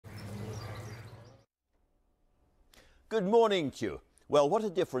Good morning to you. Well, what a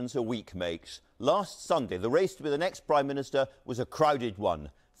difference a week makes. Last Sunday, the race to be the next Prime Minister was a crowded one.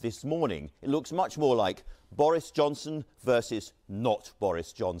 This morning, it looks much more like Boris Johnson versus not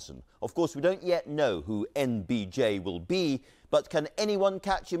Boris Johnson. Of course, we don't yet know who NBJ will be, but can anyone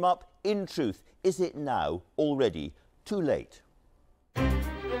catch him up? In truth, is it now already too late?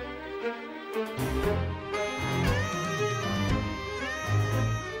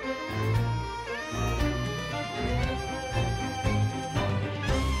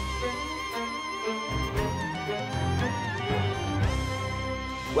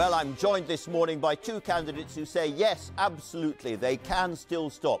 Well, I'm joined this morning by two candidates who say, yes, absolutely, they can still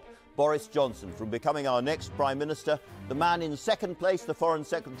stop Boris Johnson from becoming our next Prime Minister, the man in second place, the Foreign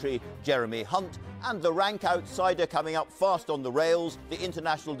Secretary, Jeremy Hunt, and the rank outsider coming up fast on the rails, the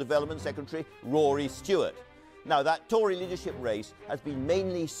International Development Secretary, Rory Stewart. Now, that Tory leadership race has been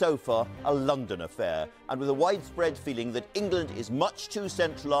mainly so far a London affair, and with a widespread feeling that England is much too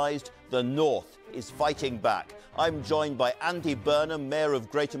centralised, the North is fighting back. I'm joined by Andy Burnham, Mayor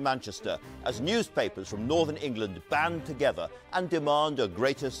of Greater Manchester, as newspapers from Northern England band together and demand a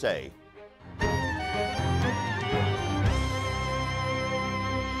greater say.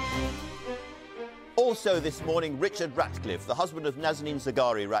 Also this morning, Richard Ratcliffe, the husband of Nazanin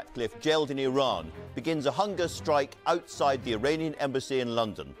Zaghari Ratcliffe, jailed in Iran, begins a hunger strike outside the Iranian embassy in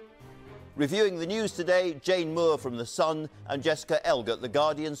London. Reviewing the news today, Jane Moore from The Sun and Jessica Elgert, The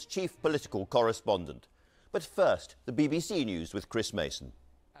Guardian's chief political correspondent. But first, the BBC News with Chris Mason.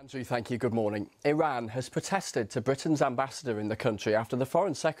 Andrew, thank you. Good morning. Iran has protested to Britain's ambassador in the country after the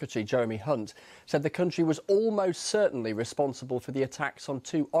Foreign Secretary, Jeremy Hunt, said the country was almost certainly responsible for the attacks on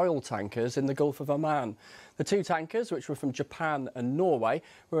two oil tankers in the Gulf of Oman. The two tankers, which were from Japan and Norway,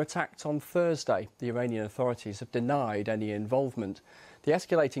 were attacked on Thursday. The Iranian authorities have denied any involvement. The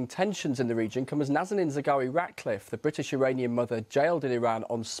escalating tensions in the region come as Nazanin Zaghari Ratcliffe, the British Iranian mother jailed in Iran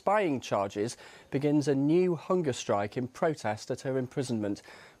on spying charges, begins a new hunger strike in protest at her imprisonment.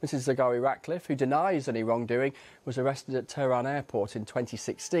 Mrs Zaghari Ratcliffe, who denies any wrongdoing, was arrested at Tehran airport in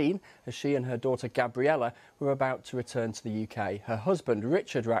 2016 as she and her daughter Gabriella were about to return to the UK. Her husband,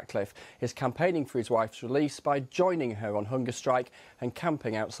 Richard Ratcliffe, is campaigning for his wife's release by joining her on hunger strike and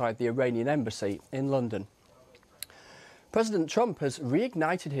camping outside the Iranian embassy in London. President Trump has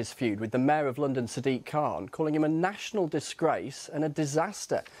reignited his feud with the Mayor of London, Sadiq Khan, calling him a national disgrace and a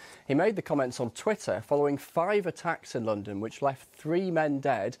disaster. He made the comments on Twitter following 5 attacks in London, which left 3 men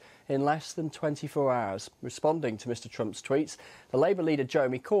dead in less than 24 hours. Responding to Mr Trump's tweets, the Labour leader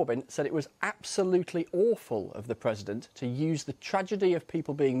Jeremy Corbyn said it was absolutely awful of the president to use the tragedy of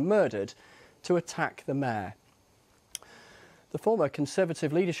people being murdered to attack the mayor. The former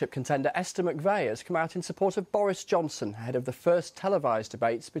Conservative leadership contender Esther McVey has come out in support of Boris Johnson ahead of the first televised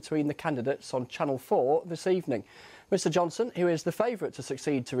debates between the candidates on Channel 4 this evening. Mr Johnson, who is the favourite to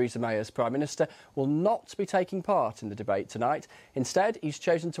succeed Theresa May as Prime Minister, will not be taking part in the debate tonight. Instead, he's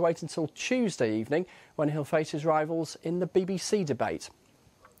chosen to wait until Tuesday evening when he'll face his rivals in the BBC debate.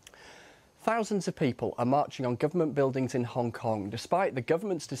 Thousands of people are marching on government buildings in Hong Kong, despite the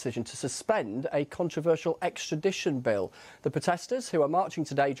government's decision to suspend a controversial extradition bill. The protesters, who are marching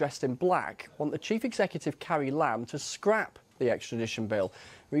today dressed in black, want the Chief Executive Carrie Lam to scrap the extradition bill.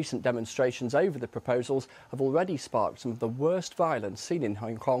 Recent demonstrations over the proposals have already sparked some of the worst violence seen in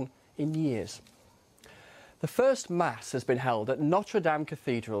Hong Kong in years. The first Mass has been held at Notre Dame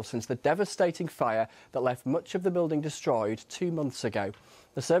Cathedral since the devastating fire that left much of the building destroyed 2 months ago.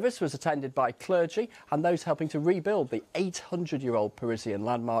 The service was attended by clergy and those helping to rebuild the 800-year-old Parisian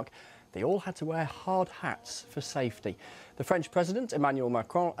landmark. They all had to wear hard hats for safety. The French President, Emmanuel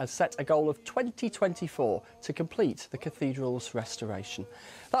Macron, has set a goal of 2024 to complete the cathedral's restoration.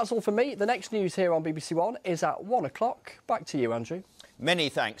 That's all from me. The next news here on BBC One is at 1 o'clock. Back to you, Andrew. Many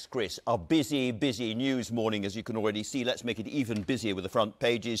thanks, Chris. A busy news morning, as you can already see. Let's make it even busier with the front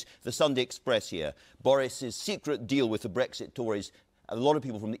pages. The Sunday Express here. Boris's secret deal with the Brexit Tories. A lot of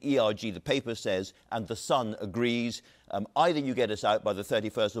people from the ERG, the paper says, and The Sun agrees. Either you get us out by the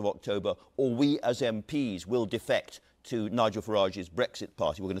 31st of October or we as MPs will defect to Nigel Farage's Brexit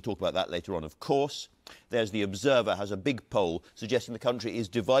party. We're going to talk about that later on, of course. There's The Observer, has a big poll suggesting the country is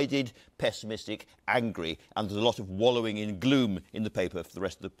divided, pessimistic, angry, and there's a lot of wallowing in gloom in the paper for the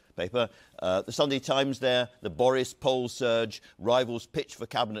rest of the paper. The Sunday Times there, the Boris poll surge, rivals pitch for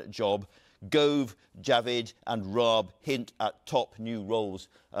cabinet job. Gove, Javid and Raab hint at top new roles.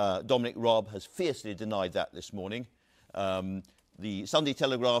 Dominic Raab has fiercely denied that this morning. The Sunday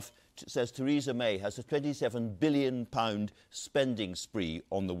Telegraph says Theresa May has a £27 billion spending spree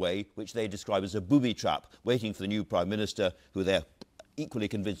on the way, which they describe as a booby trap, waiting for the new Prime Minister, who they're equally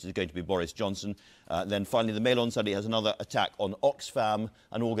convinced is going to be Boris Johnson. Then finally, the Mail on Sunday has another attack on Oxfam,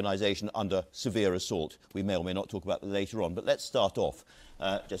 an organisation under severe assault. We may or may not talk about that later on, but let's start off,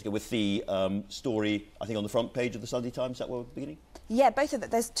 Jessica, with the story, I think, on the front page of the Sunday Times. Is that where we're beginning? Yeah, both of them.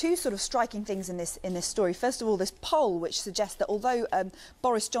 There's two sort of striking things in this story. First of all, this poll which suggests that although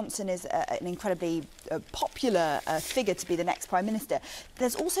Boris Johnson is an incredibly popular figure to be the next Prime Minister,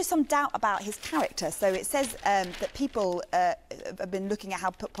 there's also some doubt about his character. So it says that people have been looking at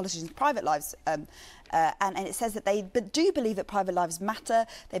how politicians' private lives and it says that they do believe that private lives matter,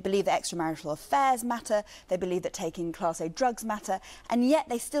 they believe that extramarital affairs matter, they believe that taking Class A drugs matter, and yet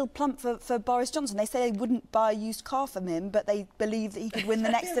they still plump for Boris Johnson. They say they wouldn't buy a used car from him, but they believe that he could win the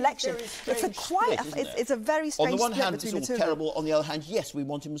next election. It's a very strange split. On the one hand, between it's the all two. Terrible. On the other hand, yes, we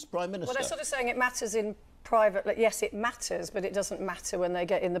want him as Prime Minister. Well, they're sort of saying it matters in private. Like, yes, it matters, but it doesn't matter when they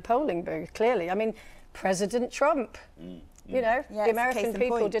get in the polling booth, clearly. I mean, President Trump. You know, yeah, the American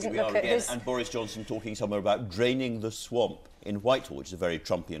people didn't look at his... And Boris Johnson talking somewhere about draining the swamp in Whitehall, which is a very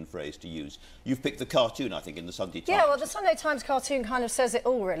Trumpian phrase to use. You've picked the cartoon, I think, in the Sunday Times. Yeah, well, the Sunday Times cartoon kind of says it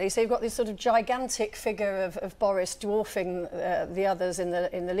all, really. So you've got this sort of gigantic figure of Boris dwarfing the others in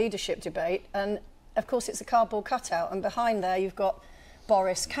the leadership debate. And, of course, it's a cardboard cutout. And behind there you've got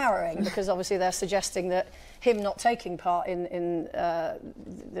Boris cowering, because obviously they're suggesting that him not taking part in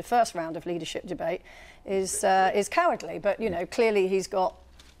the first round of leadership debate is cowardly. But, you know, clearly he's got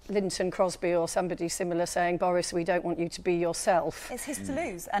Linton Crosby or somebody similar saying, Boris, we don't want you to be yourself. It's his to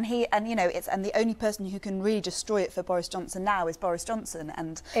lose, and the only person who can really destroy it for Boris Johnson now is Boris Johnson,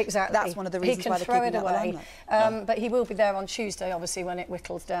 and exactly. That's one of the reasons why they're keeping it away. But he will be there on Tuesday, obviously, when it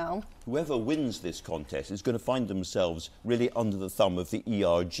whittles down. Whoever wins this contest is going to find themselves really under the thumb of the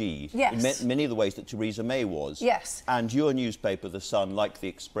ERG. Yes. In many of the ways that Theresa May was. Yes. And your newspaper, The Sun, like the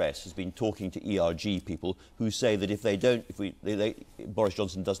Express, has been talking to ERG people who say that if they don't, Boris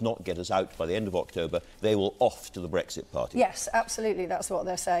Johnson does not get us out by the end of October, they will off to the Brexit party. Yes, absolutely, that's what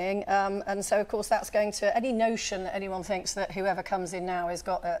they're saying. And so, of course, that's going to... Any notion that anyone thinks that whoever comes in now has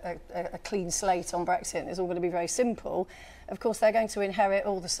got a clean slate on Brexit and it's all going to be very simple, of course, they're going to inherit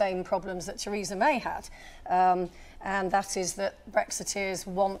all the same problems that Theresa May had. And that is that Brexiteers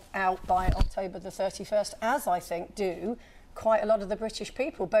want out by October the 31st, as I think do quite a lot of the British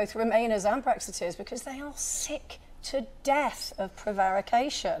people, both Remainers and Brexiteers, because they are sick to death of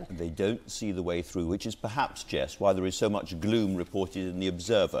prevarication. They don't see the way through, which is perhaps, Jess, why there is so much gloom reported in The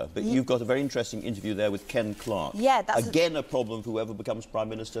Observer. But you've got a very interesting interview there with Ken Clarke. Yeah, that's... Again, a problem for whoever becomes Prime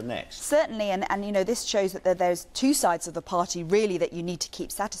Minister next. Certainly, and you know, this shows that there's two sides of the party, really, that you need to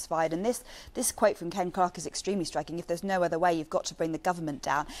keep satisfied. And this quote from Ken Clarke is extremely striking. If there's no other way, you've got to bring the government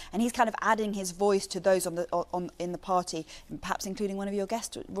down. And he's kind of adding his voice to those in the party, and perhaps including one of your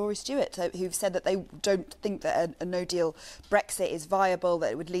guests, Rory Stewart, who've said that they don't think that a no-deal Brexit is viable,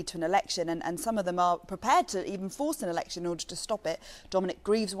 that it would lead to an election, and some of them are prepared to even force an election in order to stop it. Dominic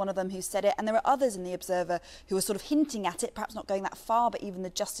Grieve's one of them who said it, and there are others in The Observer who are sort of hinting at it, perhaps not going that far, but even the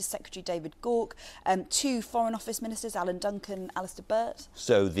Justice Secretary David Gauke, two Foreign Office Ministers, Alan Duncan, Alistair Burt.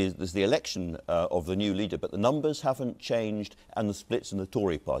 So there's the election of the new leader, but the numbers haven't changed and the splits in the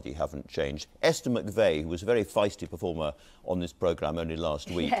Tory party haven't changed. Esther McVey, who was a very feisty performer on this programme only last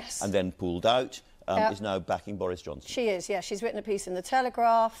week, and then pulled out, is now backing Boris Johnson. She is, yeah. She's written a piece in The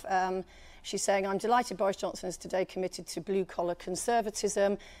Telegraph. She's saying, I'm delighted Boris Johnson is today committed to blue-collar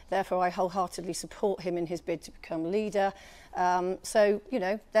conservatism. Therefore, I wholeheartedly support him in his bid to become leader. So, you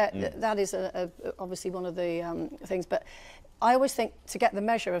know, that is obviously one of the things. But I always think to get the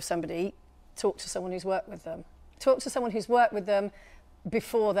measure of somebody, talk to someone who's worked with them. Talk to someone who's worked with them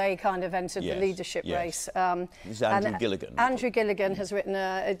before they kind of entered the leadership race. This is Andrew Gilligan. Andrew Gilligan has written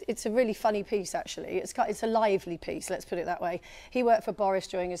it's a really funny piece, actually. It's a lively piece, let's put it that way. He worked for Boris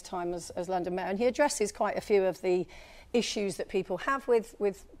during his time as London Mayor, and he addresses quite a few of the issues that people have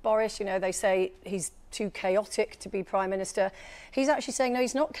with Boris. You know, they say he's too chaotic to be Prime Minister. He's actually saying, no,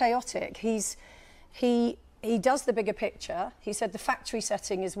 he's not chaotic. He does the bigger picture. He said the factory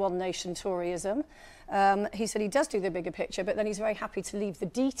setting is one nation Toryism. He said he does do the bigger picture, but then he's very happy to leave the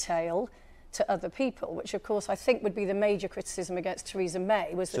detail to other people, which, of course, I think would be the major criticism against Theresa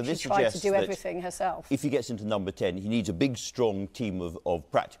May, was that she tried to do everything herself. If he gets into number 10, he needs a big, strong team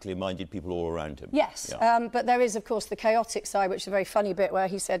of practically minded people all around him. Yes, but there is, of course, the chaotic side, which is a very funny bit, where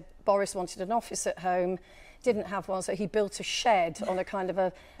he said Boris wanted an office at home, didn't have one, so he built a shed on a kind of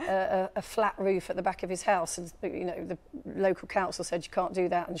a flat roof at the back of his house. And, you know, the local council said you can't do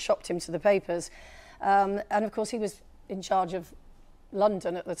that and shopped him to the papers. And, of course, he was in charge of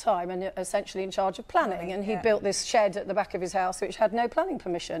London at the time and essentially in charge of planning, and he built this shed at the back of his house which had no planning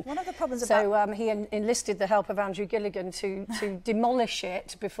permission. One of the problems he enlisted the help of Andrew Gilligan to demolish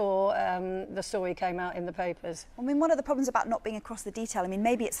it before the story came out in the papers. I mean, one of the problems about not being across the detail, I mean,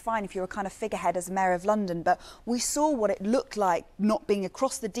 maybe it's fine if you're a kind of figurehead as Mayor of London, but we saw what it looked like not being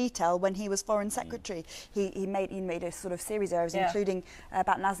across the detail when he was Foreign Secretary. He made a sort of series of errors, including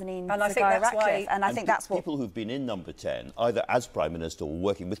about Nazanin Zaghari-Ratcliffe, and I think that's what... People who've been in Number 10, either as Prime Minister or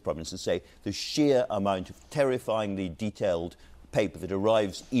working with Prime Minister, say the sheer amount of terrifyingly detailed paper that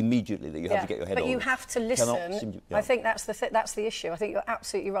arrives immediately that you have to get your head on. But you have to listen. I think that's the issue. I think you're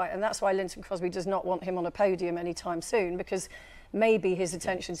absolutely right, and that's why Linton Crosby does not want him on a podium anytime soon, because maybe his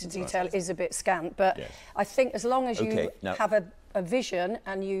attention to detail is a bit scant. But I think as long as you have a vision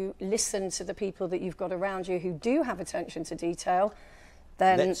and you listen to the people that you've got around you who do have attention to detail,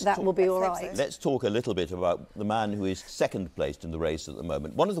 then that will be all right. Let's talk a little bit about the man who is second placed in the race at the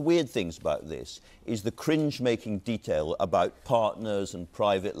moment. One of the weird things about this is the cringe-making detail about partners and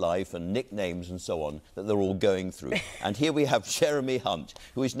private life and nicknames and so on that they're all going through. And here we have Jeremy Hunt,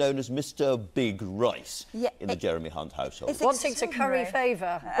 who is known as Mr. Big Rice in the Jeremy Hunt household. Wanting to curry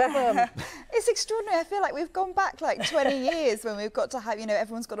favour. It's extraordinary. I feel like we've gone back like 20 years when we've got to have,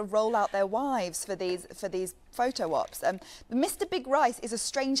 everyone's got to roll out their wives for these photo ops. Mr. Big Rice is a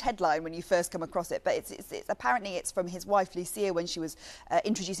strange headline when you first come across it, but it's apparently it's from his wife Lucia when she was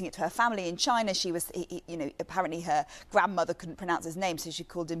introducing it to her family in China. She was, apparently her grandmother couldn't pronounce his name, so she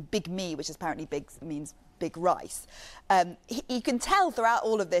called him Big Me, which is apparently means Big Rice. You can tell throughout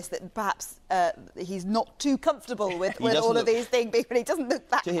all of this that perhaps he's not too comfortable with all of these things, but he doesn't look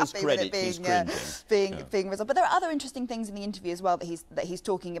that happy with it being resolved. But there are other interesting things in the interview as well that he's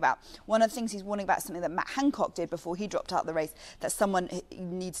talking about. One of the things he's warning about is something that Matt Hancock did before he dropped out of the race, that someone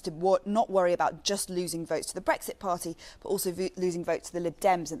needs to not worry about just losing votes to the Brexit Party, but also losing votes to the Lib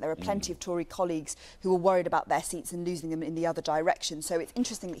Dems, and there are plenty of Tory colleagues who are worried about their seats and losing them in the other direction. So it's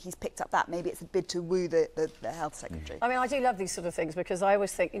interesting that he's picked up that. Maybe it's a bid to woo the Health Secretary. I mean, I do love these sort of things because I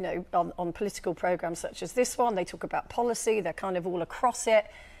always think, on political programmes such as this one, they talk about policy, they're kind of all across it.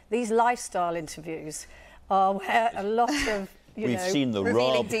 These lifestyle interviews are where a lot of, we've seen the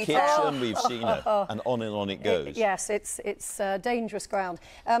Rob kitchen, we've seen it, and on it goes. Yes, it's dangerous ground.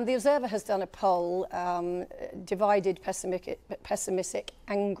 The Observer has done a poll, divided, pessimistic,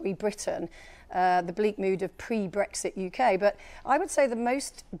 angry Britain, the bleak mood of pre-Brexit UK. But I would say the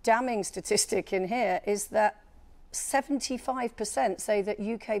most damning statistic in here is that 75% say that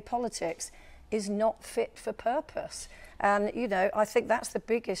UK politics is not fit for purpose. And, I think that's the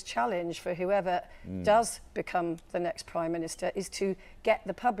biggest challenge for whoever does become the next Prime Minister, is to get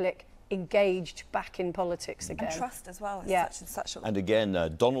the public engaged back in politics again. And trust as well. And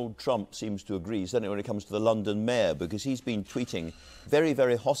again, Donald Trump seems to agree, certainly when it comes to the London mayor, because he's been tweeting very,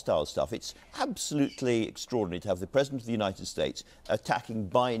 very hostile stuff. It's absolutely extraordinary to have the President of the United States attacking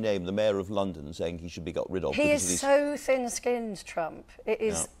by name the mayor of London, saying he should be got rid of. He is so thin-skinned, Trump. It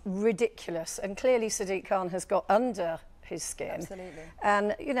is ridiculous. And clearly Sadiq Khan has got under his skin. Absolutely.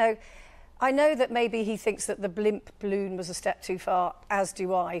 And, I know that maybe he thinks that the blimp balloon was a step too far, as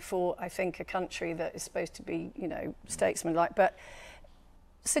do I, for, I think, a country that is supposed to be, statesmanlike. But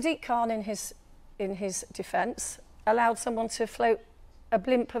Sadiq Khan, in his defence, allowed someone to float a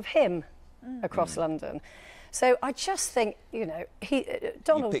blimp of him across London. So I just think,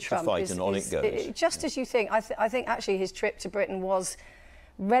 Donald Trump is just as you think. I think actually his trip to Britain was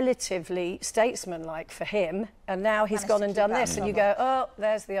relatively statesmanlike for him, and now he's gone and done this, and you go, oh,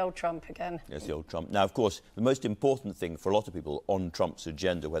 there's the old Trump again. There's the old Trump. Now, of course, the most important thing for a lot of people on Trump's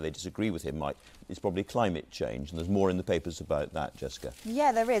agenda, where they disagree with him, is probably climate change, and there's more in the papers about that, Jessica.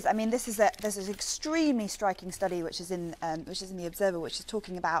 Yeah, there is. I mean, there's an extremely striking study which is in the Observer, which is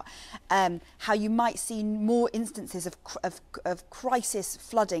talking about how you might see more instances of crisis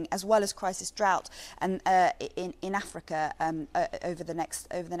flooding as well as crisis drought, and in Africa over the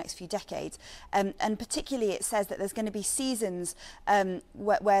next few decades, and particularly it says that there's going to be seasons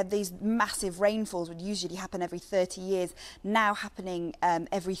where these massive rainfalls would usually happen every 30 years, now happening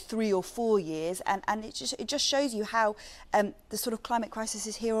every 3 or 4 years, and it just shows you how the sort of climate crisis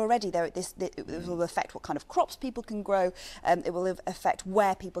is here already. It will affect what kind of crops people can grow, it will affect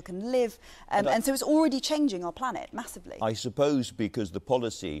where people can live, and so it's already changing our planet massively. I suppose because the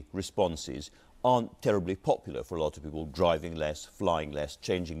policy responses aren't terribly popular for a lot of people, driving less, flying less,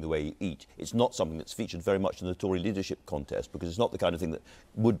 changing the way you eat. It's not something that's featured very much in the Tory leadership contest because it's not the kind of thing that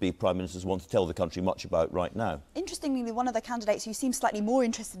would-be Prime Ministers want to tell the country much about right now. Interestingly, one of the candidates who seems slightly more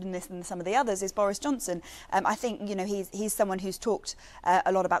interested in this than some of the others is Boris Johnson. I think, you know, he's someone who's talked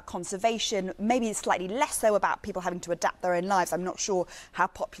a lot about conservation, maybe slightly less so about people having to adapt their own lives. I'm not sure how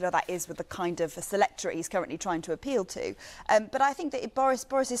popular that is with the kind of selectorate he's currently trying to appeal to. But I think that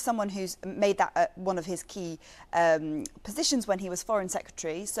Boris is someone who's made that one of his key positions when he was Foreign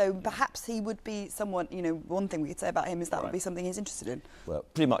Secretary. So perhaps he would be someone, you know, one thing we could say about him is that would be something he's interested in. Well,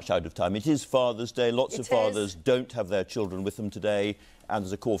 pretty much out of time. It is Father's Day. Lots of fathers don't have their children with them today. And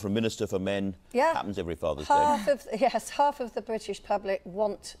there's a call from Minister for Men. Yeah. Happens every Father's Day. Half of the British public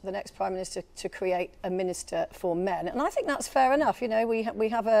want the next Prime Minister to create a Minister for Men. And I think that's fair enough. You know, we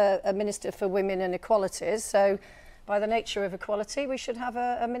have a Minister for Women and Equalities, so by the nature of equality, we should have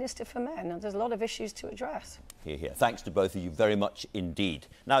a Minister for Men. And there's a lot of issues to address. Hear, hear. Thanks to both of you very much indeed.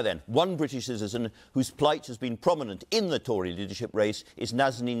 Now then, one British citizen whose plight has been prominent in the Tory leadership race is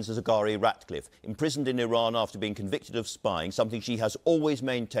Nazanin Zaghari-Ratcliffe, imprisoned in Iran after being convicted of spying, something she has always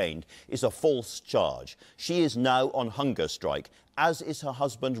maintained is a false charge. She is now on hunger strike, as is her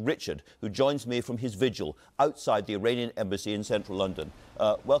husband Richard, who joins me from his vigil outside the Iranian embassy in central London.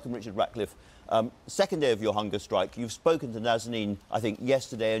 Welcome, Richard Ratcliffe. Second day of your hunger strike. You've spoken to Nazanin, I think,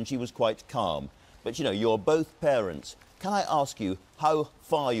 yesterday, and she was quite calm. But, you know, you're both parents. Can I ask you how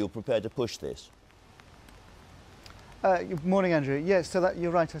far you're prepared to push this? Good morning, Andrew. Yes, so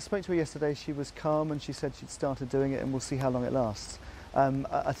you're right. I spoke to her yesterday. She was calm and she said she'd started doing it, and we'll see how long it lasts.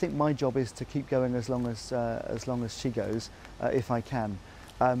 I think my job is to keep going as long as she goes, if I can.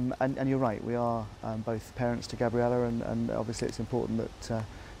 And you're right. We are both parents to Gabriella, and obviously it's important that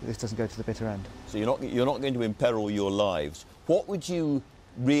this doesn't go to the bitter end. So you're not going to imperil your lives. What would you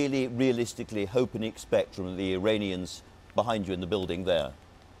really, realistically hope and expect from the Iranians behind you in the building there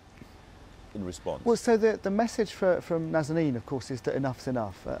in response? Well, so the message from Nazanin, of course, is that enough's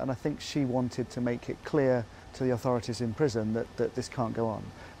enough. And I think she wanted to make it clear to the authorities in prison that this can't go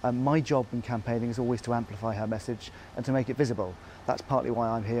on. My job in campaigning is always to amplify her message and to make it visible. That's partly why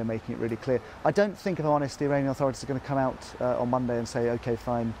I'm here, making it really clear. I don't think, if I'm honest, the Iranian authorities are going to come out on Monday and say, OK,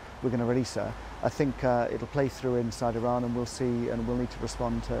 fine, we're going to release her. I think it'll play through inside Iran, and we'll see, and we'll need to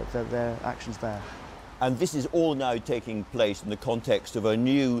respond to their actions there. And this is all now taking place in the context of a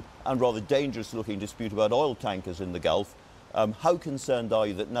new and rather dangerous-looking dispute about oil tankers in the Gulf. How concerned are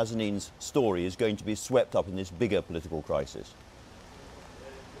you that Nazanin's story is going to be swept up in this bigger political crisis?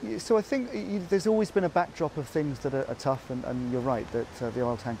 So I think there's always been a backdrop of things that are tough, and you're right that the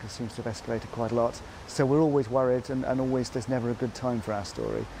oil tanker seems to have escalated quite a lot. So we're always worried, and always there's never a good time for our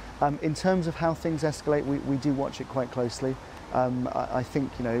story. In terms of how things escalate, we do watch it quite closely. I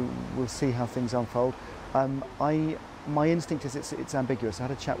think, you know, we'll see how things unfold. My instinct is it's ambiguous. I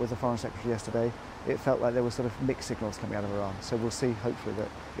had a chat with the Foreign Secretary yesterday. It felt like there were sort of mixed signals coming out of Iran. So we'll see, hopefully, that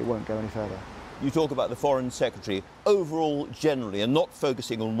it won't go any further. You talk about the Foreign Secretary. Overall, generally, and not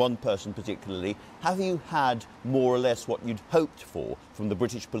focusing on one person particularly, have you had more or less what you'd hoped for from the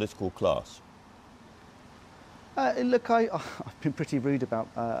British political class? Look, I've been pretty rude about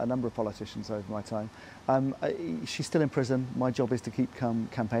a number of politicians over my time. She's still in prison. My job is to keep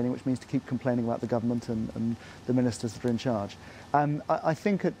campaigning, which means to keep complaining about the government and the ministers that are in charge. I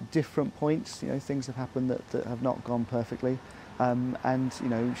think at different points, you know, things have happened that have not gone perfectly. And, you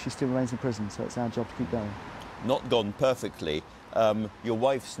know, she still remains in prison, so it's our job to keep going. Not gone perfectly. Your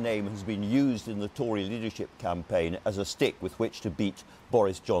wife's name has been used in the Tory leadership campaign as a stick with which to beat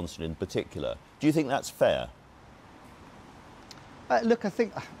Boris Johnson in particular. Do you think that's fair? Look, I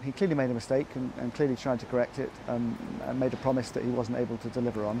think he clearly made a mistake and clearly tried to correct it, and made a promise that he wasn't able to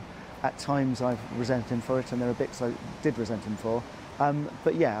deliver on. At times I've resented him for it, and there are bits I did resent him for.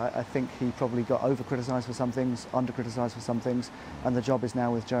 But yeah, I think he probably got over-criticised for some things, under-criticised for some things, and the job is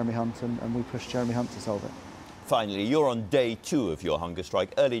now with Jeremy Hunt, and we push Jeremy Hunt to solve it. Finally, you're on day 2 of your hunger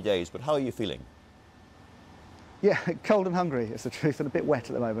strike, early days, but how are you feeling? Yeah, cold and hungry is the truth, and a bit wet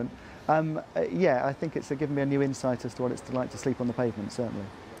at the moment. Yeah, I think it's given me a new insight as to what it's like to sleep on the pavement, certainly.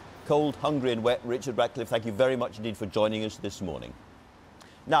 Cold, hungry and wet. Richard Ratcliffe, thank you very much indeed for joining us this morning.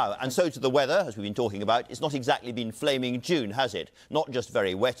 Now, and so to the weather, as we've been talking about. It's not exactly been flaming June, has it? Not just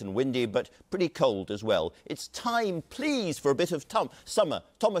very wet and windy, but pretty cold as well. It's time, please, for a bit of summer.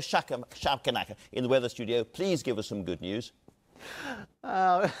 Thomas Shakanaka in the weather studio. Please give us some good news.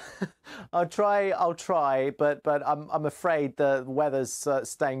 I'll try, but I'm afraid the weather's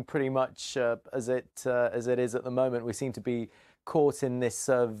staying pretty much as it is at the moment. We seem to be caught in this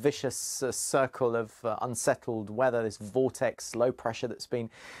vicious circle of unsettled weather, this vortex low pressure that's been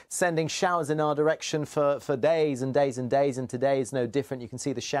sending showers in our direction for days and days and days, and today is no different. You can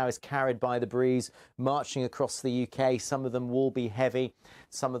see the showers carried by the breeze marching across the UK. Some of them will be heavy,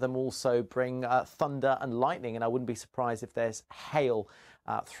 some of them also bring thunder and lightning, and I wouldn't be surprised if there's hail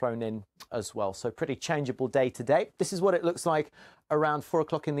thrown in as well. So pretty changeable day today. This is what it looks like around 4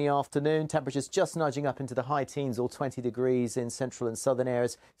 o'clock in the afternoon. Temperatures just nudging up into the high teens or 20 degrees in central and southern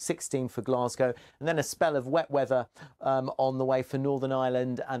areas, 16 for Glasgow, and then a spell of wet weather on the way for Northern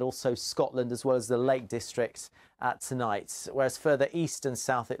Ireland and also Scotland, as well as the Lake Districts tonight. Whereas further east and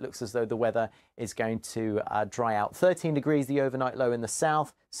south, it looks as though the weather is going to dry out. 13 degrees the overnight low in the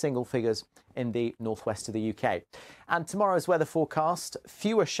south, single figures in the northwest of the UK. And tomorrow's weather forecast,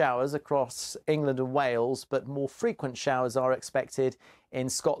 fewer showers across England and Wales, but more frequent showers are expected in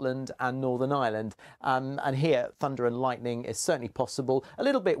Scotland and Northern Ireland. And here, thunder and lightning is certainly possible. A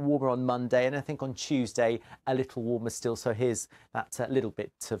little bit warmer on Monday, and I think on Tuesday, a little warmer still. So here's that little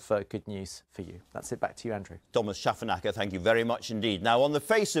bit of good news for you. That's it. Back to you, Andrew. Thomas Schaffenacker, thank you very much indeed. Now, on the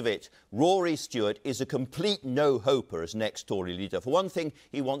face of it, Rory Stewart is a complete no-hoper as next Tory leader. For one thing,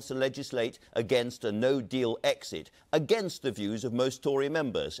 he wants to legislate against a no-deal exit, against the views of most Tory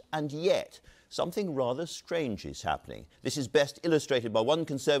members. And yet, something rather strange is happening. This is best illustrated by one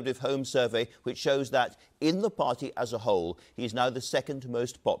Conservative Home survey, which shows that in the party as a whole, he is now the second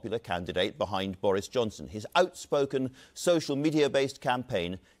most popular candidate behind Boris Johnson. His outspoken, social media-based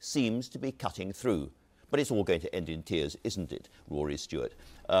campaign seems to be cutting through. But it's all going to end in tears, isn't it, Rory Stewart?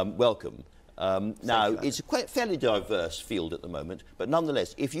 Welcome. Now, it's a quite fairly diverse field at the moment, but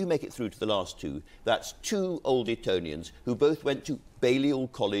nonetheless, if you make it through to the last two, that's two old Etonians who both went to Balliol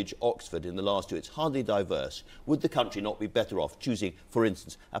College, Oxford in the last two. It's hardly diverse. Would the country not be better off choosing, for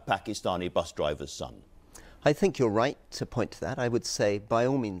instance, a Pakistani bus driver's son? I think you're right to point to that. I would say, by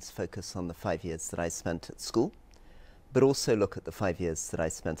all means, focus on the 5 years that I spent at school, but also look at the 5 years that I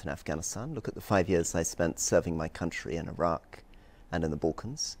spent in Afghanistan, look at the 5 years I spent serving my country in Iraq and in the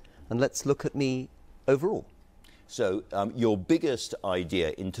Balkans. And let's look at me overall. So your biggest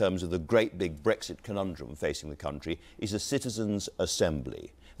idea in terms of the great big Brexit conundrum facing the country is a citizens'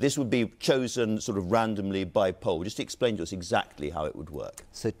 assembly. This would be chosen sort of randomly by poll. Just explain to us exactly how it would work.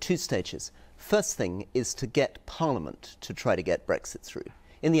 So 2 stages. First thing is to get Parliament to try to get Brexit through.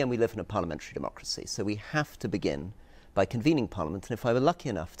 In the end, we live in a parliamentary democracy, so we have to begin by convening Parliament. And if I were lucky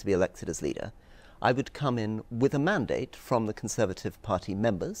enough to be elected as leader, I would come in with a mandate from the Conservative Party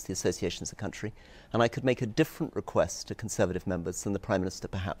members, the associations of the country, and I could make a different request to Conservative members than the Prime Minister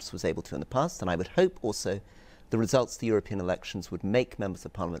perhaps was able to in the past. And I would hope also the results of the European elections would make members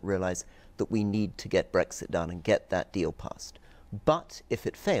of Parliament realise that we need to get Brexit done and get that deal passed. But if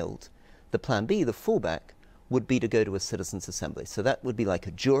it failed, the plan B, the fallback, would be to go to a citizens' assembly. So that would be like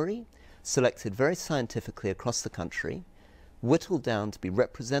a jury, selected very scientifically across the country, whittled down to be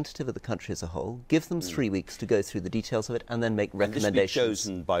representative of the country as a whole, give them 3 weeks to go through the details of it, and then make recommendations. And this will be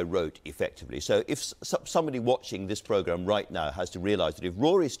chosen by rote, effectively. So if somebody watching this programme right now has to realise that if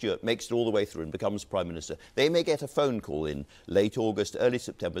Rory Stewart makes it all the way through and becomes Prime Minister, they may get a phone call in late August, early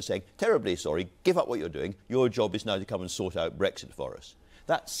September saying, terribly sorry, give up what you're doing, your job is now to come and sort out Brexit for us.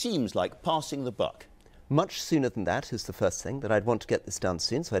 That seems like passing the buck. Much sooner than that is the first thing, that I'd want to get this done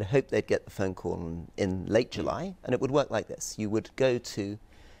soon, so I'd hope they'd get the phone call in late July, and it would work like this. You would go to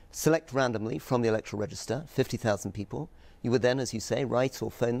select randomly from the electoral register 50,000 people. You would then, as you say, write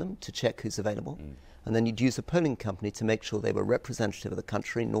or phone them to check who's available, and then you'd use a polling company to make sure they were representative of the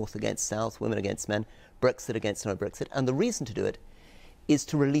country, North against South, women against men, Brexit against no Brexit, and the reason to do it is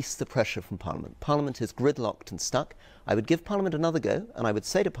to release the pressure from Parliament. Parliament is gridlocked and stuck. I would give Parliament another go, and I would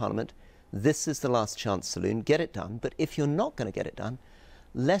say to Parliament, this is the last chance saloon, get it done. But if you're not going to get it done,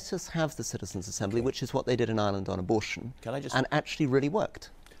 let us have the Citizens' Assembly, which is what they did in Ireland on abortion, and actually really worked.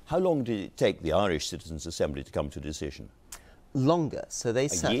 How long did it take the Irish Citizens' Assembly to come to a decision? Longer. So they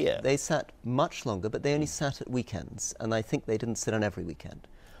A year? They sat much longer, but they only sat at weekends, and I think they didn't sit on every weekend.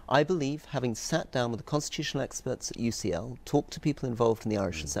 I believe, having sat down with the constitutional experts at UCL, talked to people involved in the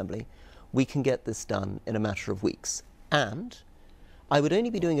Irish Assembly, we can get this done in a matter of weeks. And I would only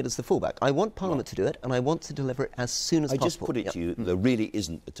be doing it as the fallback. I want Parliament to do it, and I want to deliver it as soon as possible. I just put it to you, there really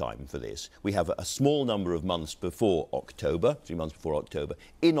isn't the time for this. We have a small number of months before October, 3 months before October.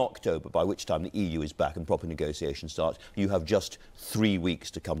 In October, by which time the EU is back and proper negotiations start, you have just 3 weeks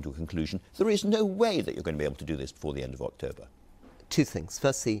to come to a conclusion. There is no way that you're going to be able to do this before the end of October. 2 things.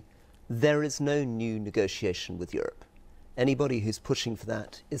 Firstly, there is no new negotiation with Europe. Anybody who's pushing for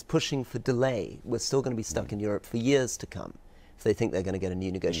that is pushing for delay. We're still going to be stuck in Europe for years to come if they think they're going to get a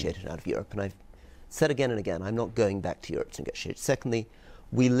new negotiator out of Europe. And I've said again and again, I'm not going back to Europe to negotiate. Secondly,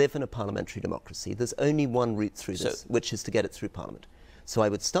 we live in a parliamentary democracy. There's only one route through this, which is to get it through Parliament. So I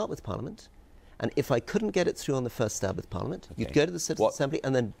would start with Parliament, and if I couldn't get it through on the first stab with Parliament, you'd go to the Citizens' Assembly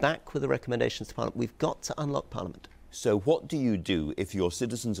and then back with the recommendations to Parliament. We've got to unlock Parliament. So what do you do if your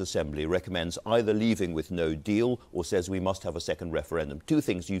Citizens' Assembly recommends either leaving with no deal or says we must have a second referendum? Two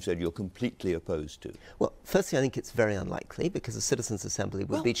things you've said you're completely opposed to. Well, firstly, I think it's very unlikely because the Citizens' Assembly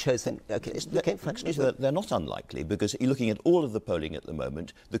would be chosen... They're not unlikely because you're looking at all of the polling at the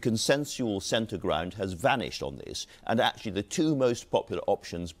moment, the consensual centre ground has vanished on this, and actually the two most popular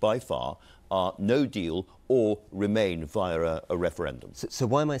options by far are no deal or remain via a referendum. So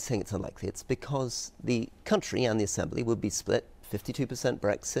why am I saying it's unlikely? It's because the country and the Assembly would be split 52%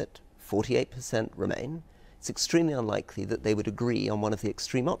 Brexit, 48% Remain. It's extremely unlikely that they would agree on one of the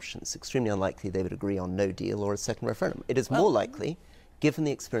extreme options. It's extremely unlikely they would agree on no deal or a second referendum. It is more likely, given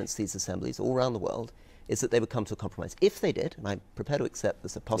the experience of these assemblies all around the world, is that they would come to a compromise. If they did, and I'm prepared to accept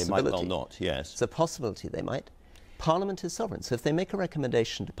there's a possibility. They might well not, yes. It's a possibility they might. Parliament is sovereign. So if they make a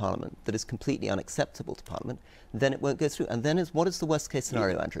recommendation to Parliament that is completely unacceptable to Parliament, then it won't go through. And then what is the worst case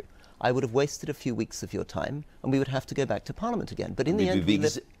scenario, Andrew? I would have wasted a few weeks of your time and we would have to go back to Parliament again. But in the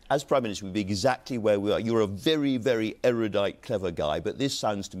end, as Prime Minister, we'd be exactly where we are. You're a very, very erudite, clever guy, but this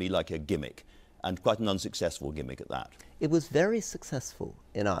sounds to me like a gimmick, and quite an unsuccessful gimmick at that. It was very successful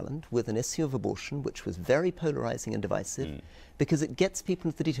in Ireland with an issue of abortion, which was very polarising and divisive, because it gets people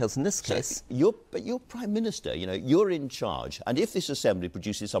into the details. In this case... But you're Prime Minister, you know, you're in charge, and if this Assembly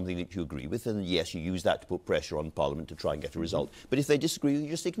produces something that you agree with, then yes, you use that to put pressure on Parliament to try and get a result. But if they disagree, you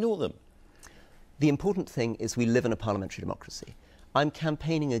just ignore them. The important thing is we live in a parliamentary democracy. I'm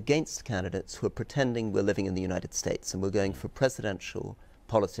campaigning against candidates who are pretending we're living in the United States and we're going for presidential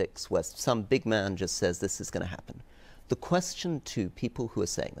politics where some big man just says this is going to happen. The question to people who are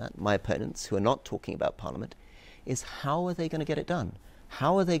saying that, my opponents who are not talking about Parliament, is how are they going to get it done?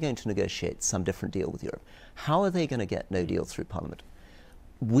 How are they going to negotiate some different deal with Europe? How are they going to get no deal through Parliament?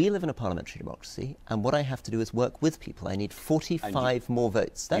 We live in a parliamentary democracy, and what I have to do is work with people. I need 45 more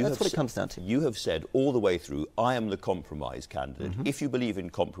votes. That's what it comes down to. You have said all the way through, I am the compromise candidate. If you believe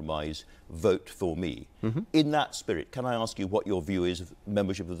in compromise, vote for me. In that spirit, can I ask you what your view is of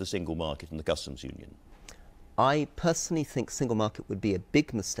membership of the single market and the customs union? I personally think single market would be a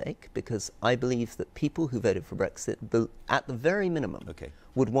big mistake because I believe that people who voted for Brexit, at the very minimum,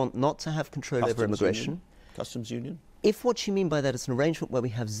 would want not to have control over immigration. Customs union? If what you mean by that is an arrangement where we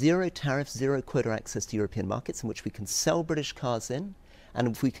have zero tariffs, zero quota access to European markets in which we can sell British cars in, and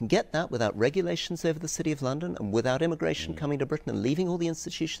if we can get that without regulations over the City of London and without immigration coming to Britain and leaving all the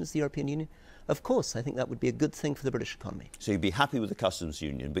institutions of the European Union, of course, I think that would be a good thing for the British economy. So you'd be happy with the customs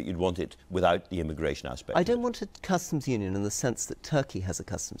union, but you'd want it without the immigration aspect? I don't want a customs union in the sense that Turkey has a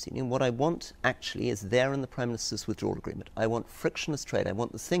customs union. What I want, actually, is there in the Prime Minister's withdrawal agreement. I want frictionless trade. I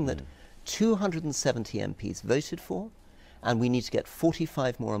want the thing that 270 MPs voted for, and we need to get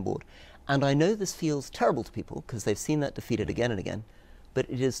 45 more on board. And I know this feels terrible to people because they've seen that defeated again and again, but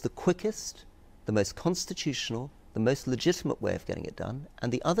it is the quickest, the most constitutional, the most legitimate way of getting it done,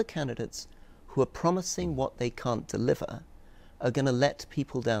 and the other candidates who are promising what they can't deliver are going to let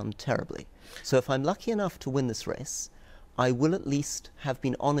people down terribly. So if I'm lucky enough to win this race, I will at least have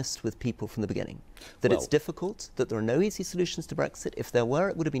been honest with people from the beginning. That it's difficult, that there are no easy solutions to Brexit. If there were,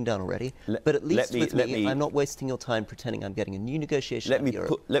 it would have been done already. But at least with me, I'm not wasting your time pretending I'm getting a new negotiation out of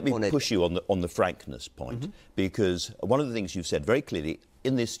Europe. Let me push you on the frankness point, because one of the things you've said very clearly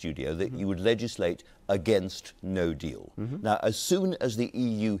in this studio that you would legislate against no deal. Now, as soon as the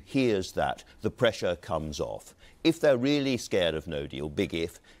EU hears that, the pressure comes off. If they're really scared of no deal, big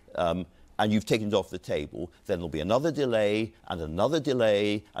if, and you've taken it off the table, then there'll be another delay and another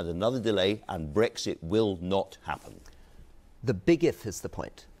delay and another delay, and Brexit will not happen. The big if is the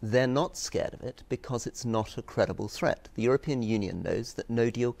point. They're not scared of it because it's not a credible threat. The European Union knows that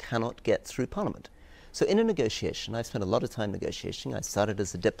no deal cannot get through Parliament. So in a negotiation, I've spent a lot of time negotiating. I started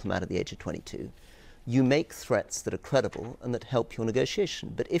as a diplomat at the age of 22. You make threats that are credible and that help your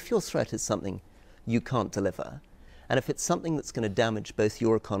negotiation. But if your threat is something you can't deliver, and if it's something that's going to damage both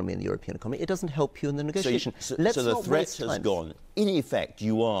your economy and the European economy, it doesn't help you in the negotiation. So the threat has gone. In effect,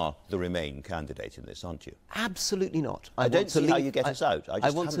 you are the Remain candidate in this, aren't you? Absolutely not. I don't see how you get us out. I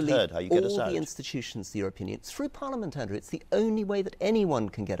just haven't heard how you get us out. All the institutions of the European Union, through Parliament, Andrew. It's the only way that anyone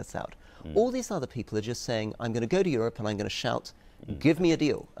can get us out. All these other people are just saying, I'm going to go to Europe and I'm going to shout, give me a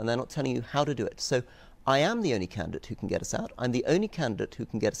deal. And they're not telling you how to do it. So I am the only candidate who can get us out. I'm the only candidate who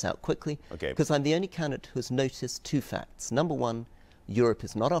can get us out quickly, because I'm the only candidate who has noticed two facts. Number one, Europe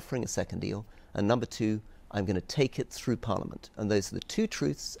is not offering a second deal. And number two, I'm going to take it through Parliament. And those are the two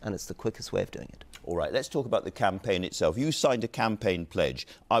truths, and it's the quickest way of doing it. All right, let's talk about the campaign itself. You signed a campaign pledge.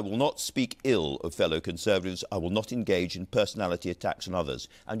 I will not speak ill of fellow Conservatives. I will not engage in personality attacks on others.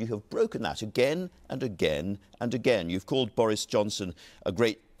 And you have broken that again and again and again. You've called Boris Johnson a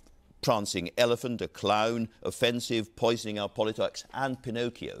great prancing elephant, a clown, offensive, poisoning our politics, and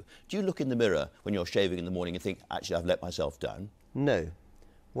Pinocchio. Do you look in the mirror when you're shaving in the morning and think, actually, I've let myself down? No.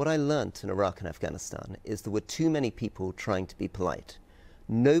 What I learnt in Iraq and Afghanistan is there were too many people trying to be polite.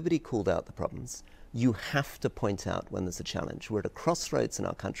 Nobody called out the problems. You have to point out when there's a challenge. We're at a crossroads in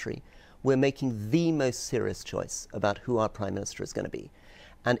our country. We're making the most serious choice about who our Prime Minister is going to be.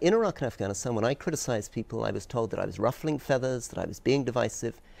 And in Iraq and Afghanistan, when I criticised people, I was told that I was ruffling feathers, that I was being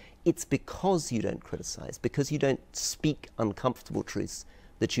divisive. It's because you don't criticise, because you don't speak uncomfortable truths,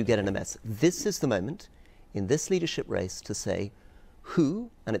 that you get in a mess. This is the moment in this leadership race to say who,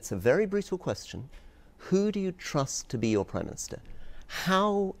 and it's a very brutal question, who do you trust to be your Prime Minister?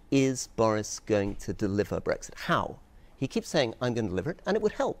 How is Boris going to deliver Brexit? How? He keeps saying, I'm going to deliver it, and it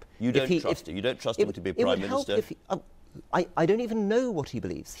would help. You don't trust him? You don't trust him to be Prime Minister? I don't even know what he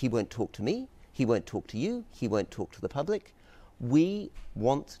believes. He won't talk to me. He won't talk to you. He won't talk to the public. We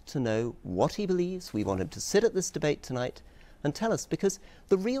want to know what he believes. We want him to sit at this debate tonight and tell us, because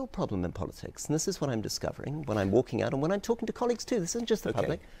the real problem in politics, and this is what I'm discovering when I'm walking out and when I'm talking to colleagues too, this isn't just the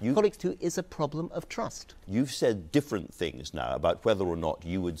public, colleagues too, is a problem of trust. You've said different things now about whether or not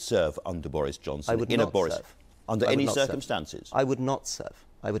you would serve under Boris Johnson. I would not serve. Under any circumstances? I would not serve.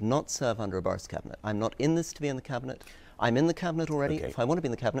 I would not serve under a Boris cabinet. I'm not in this to be in the cabinet. I'm in the cabinet already. If I want to be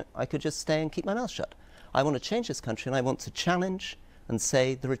in the cabinet, I could just stay and keep my mouth shut. I want to change this country, and I want to challenge and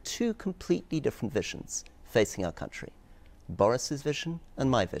say there are two completely different visions facing our country. Boris's vision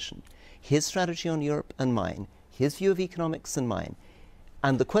and my vision. His strategy on Europe and mine. His view of economics and mine.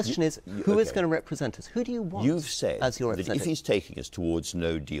 And the question is, who is going to represent us? Who do you want as your representative? That if he's taking us towards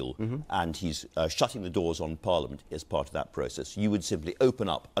no deal and he's shutting the doors on Parliament as part of that process, you would simply open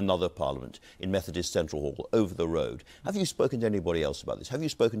up another Parliament in Methodist Central Hall over the road. Have you spoken to anybody else about this? Have you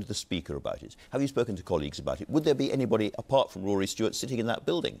spoken to the Speaker about it? Have you spoken to colleagues about it? Would there be anybody apart from Rory Stewart sitting in that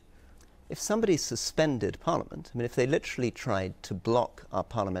building? If somebody suspended Parliament, I mean, if they literally tried to block our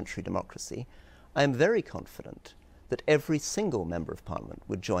parliamentary democracy, I am very confident that every single member of Parliament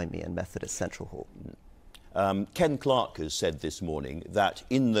would join me in Methodist Central Hall. Ken Clarke has said this morning that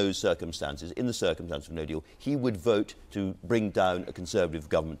in those circumstances, in the circumstance of no deal, he would vote to bring down a Conservative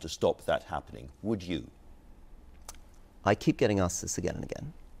government to stop that happening. Would you? I keep getting asked this again and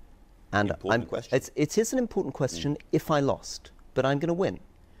again. And important question. It is an important question if I lost, but I'm going to win.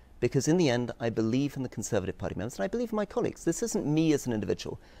 Because in the end, I believe in the Conservative Party members, and I believe in my colleagues. This isn't me as an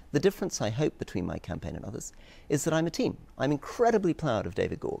individual. The difference, I hope, between my campaign and others is that I'm a team. I'm incredibly proud of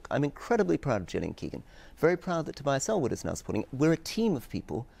David Gork. I'm incredibly proud of Gillian Keegan. Very proud that Tobias Ellwood is now supporting it. We're a team of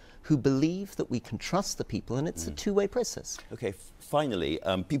people who believe that we can trust the people, and it's a two-way process. OK, finally,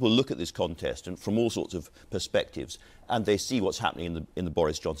 people look at this contest and from all sorts of perspectives, and they see what's happening in the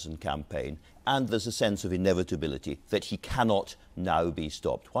Boris Johnson campaign, and there's a sense of inevitability that he cannot now be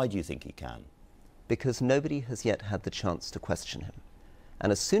stopped. Why do you think he can? Because nobody has yet had the chance to question him.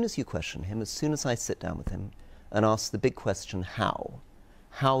 And as soon as you question him, as soon as I sit down with him and ask the big question, how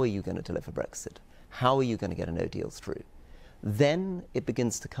are you going to deliver Brexit? How are you going to get a no deal through? Then it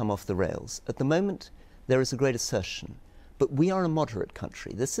begins to come off the rails. At the moment, there is a great assertion, but we are a moderate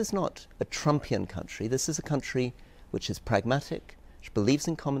country. This is not a Trumpian country. This is a country which is pragmatic, which believes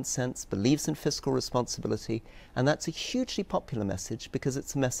in common sense, believes in fiscal responsibility, and that's a hugely popular message because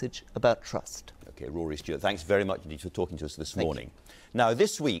it's a message about trust. OK, Rory Stewart, thanks very much indeed for talking to us this morning. Now,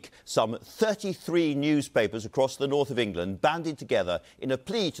 this week, some 33 newspapers across the north of England banded together in a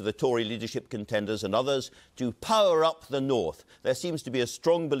plea to the Tory leadership contenders and others to power up the north. There seems to be a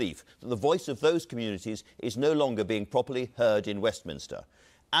strong belief that the voice of those communities is no longer being properly heard in Westminster.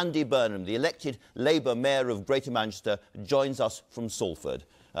 Andy Burnham, the elected Labour Mayor of Greater Manchester, joins us from Salford.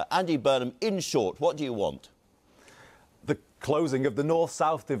 Andy Burnham, in short, what do you want? The closing of the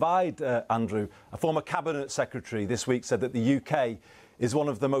north-south divide, Andrew. A former Cabinet Secretary this week said that the UK is one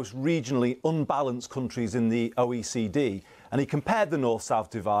of the most regionally unbalanced countries in the OECD, and he compared the north-south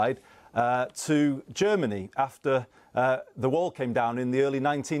divide to Germany after the wall came down in the early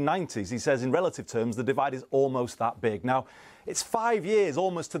 1990s. He says in relative terms the divide is almost that big. Now, it's 5 years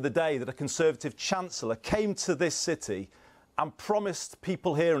almost to the day that a Conservative Chancellor came to this city and promised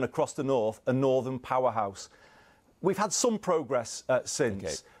people here and across the north a northern powerhouse. We've had some progress since.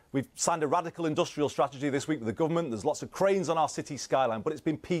 Okay. We've signed a radical industrial strategy this week with the government. There's lots of cranes on our city skyline, but it's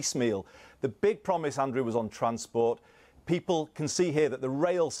been piecemeal. The big promise, Andrew, was on transport. People can see here that the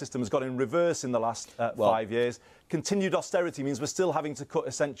rail system has gone in reverse in the last 5 years. Continued austerity means we're still having to cut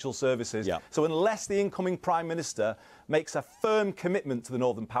essential services. Yeah. So unless the incoming Prime Minister makes a firm commitment to the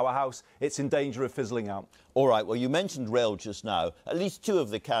Northern Powerhouse, it's in danger of fizzling out. All right, well, you mentioned rail just now. At least two of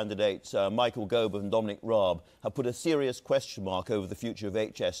the candidates, Michael Gove and Dominic Raab, have put a serious question mark over the future of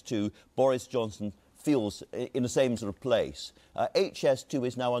HS2. Boris Johnson feels in the same sort of place. HS2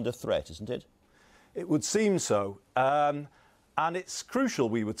 is now under threat, isn't it? It would seem so. And it's crucial,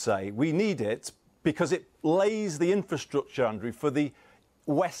 we would say. We need it because it lays the infrastructure, Andrew, for the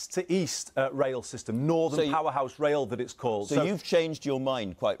west to east rail system, Northern Powerhouse Rail that it's called. So you've changed your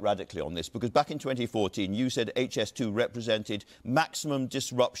mind quite radically on this, because back in 2014 you said HS2 represented maximum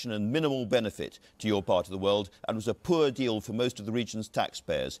disruption and minimal benefit to your part of the world and was a poor deal for most of the region's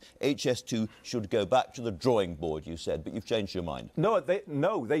taxpayers. HS2 should go back to the drawing board, you said, but you've changed your mind. No,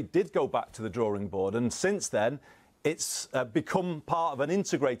 they did go back to the drawing board, and since then it's become part of an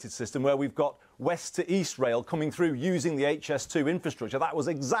integrated system where we've got west to east rail coming through using the HS2 infrastructure. That was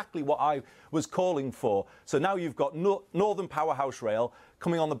exactly what I was calling for. So now you've got Northern Powerhouse Rail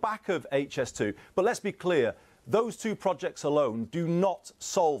coming on the back of HS2. But let's be clear, those two projects alone do not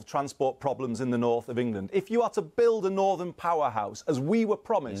solve transport problems in the north of England. If you are to build a Northern Powerhouse, as we were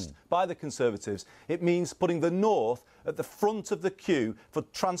promised by the Conservatives, it means putting the north at the front of the queue for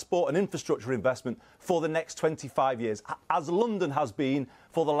transport and infrastructure investment for the next 25 years, as London has been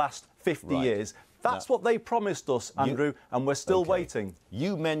for the last 50 years. That's what they promised us, Andrew, and we're still waiting.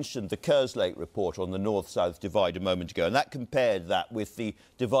 You mentioned the Kerslake report on the north-south divide a moment ago, and that compared that with the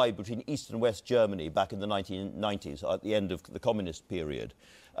divide between East and West Germany back in the 1990s, at the end of the communist period.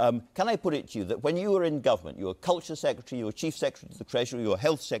 Can I put it to you that when you were in government, you were Culture Secretary, you were Chief Secretary to the Treasury, you were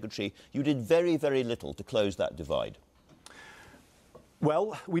Health Secretary, you did very, very little to close that divide?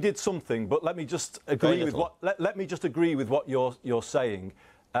 Well, we did something, but let me just agree with what you're saying.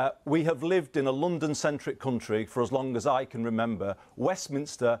 We have lived in a London-centric country for as long as I can remember.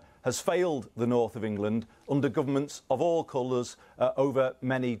 Westminster has failed the north of England under governments of all colours over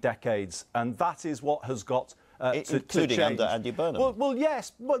many decades, and that is what has got including to change. Under Andy Burnham. Well,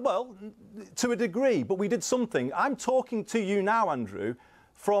 yes, well, to a degree, but we did something. I'm talking to you now, Andrew,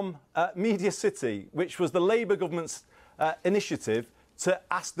 from Media City, which was the Labour government's initiative to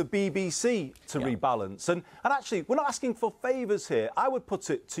ask the BBC to rebalance. And actually, we're not asking for favours here. I would put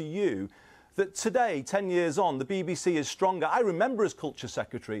it to you that today, 10 years on, the BBC is stronger. I remember as Culture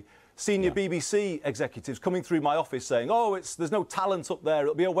Secretary, senior BBC executives coming through my office saying, oh, there's no talent up there,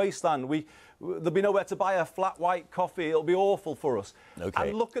 it'll be a wasteland, there'll be nowhere to buy a flat white coffee, it'll be awful for us.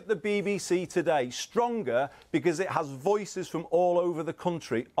 And look at the BBC today, stronger because it has voices from all over the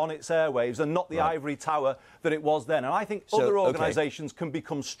country on its airwaves and not the ivory tower that it was then. And I think other organisations can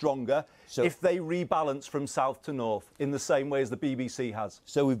become stronger if they rebalance from south to north in the same way as the BBC has.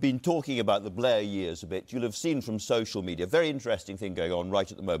 So we've been talking about the Blair years a bit. You'll have seen from social media, very interesting thing going on right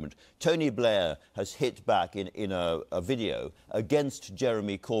at the moment. Tony Blair has hit back in a video against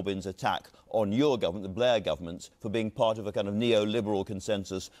Jeremy Corbyn's attack on your government, the Blair government, for being part of a kind of neoliberal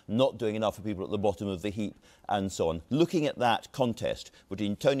consensus, not doing enough for people at the bottom of the heap and so on. Looking at that contest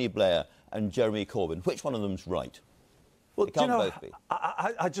between Tony Blair and Jeremy Corbyn, which one of them's right? Well, it can't both be.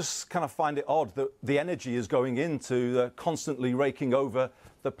 I just kind of find it odd that the energy is going into constantly raking over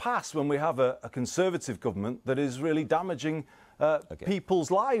the past when we have a Conservative government that is really damaging people's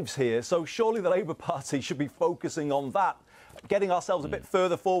lives here. So surely the Labour Party should be focusing on that, getting ourselves a bit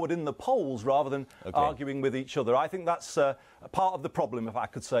further forward in the polls rather than arguing with each other. I think that's part of the problem, if I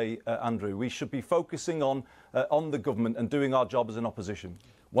could say, Andrew. We should be focusing on the government and doing our job as an opposition.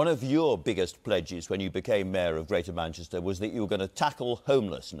 One of your biggest pledges when you became Mayor of Greater Manchester was that you were going to tackle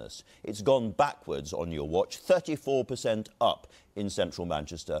homelessness. It's gone backwards on your watch, 34% up in central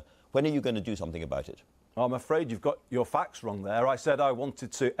Manchester. When are you going to do something about it? I'm afraid you've got your facts wrong there. I said I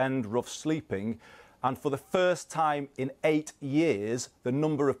wanted to end rough sleeping, and for the first time in 8 years, the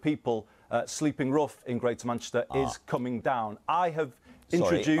number of people sleeping rough in Greater Manchester is coming down. I have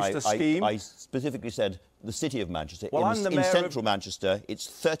introduced a scheme. I specifically said the City of Manchester. Well, in central Manchester, it's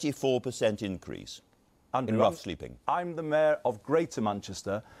 34% increase in rough sleeping. I'm the Mayor of Greater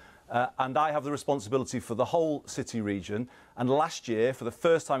Manchester, and I have the responsibility for the whole city region. And last year, for the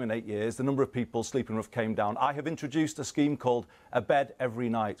first time in 8 years, the number of people sleeping rough came down. I have introduced a scheme called A Bed Every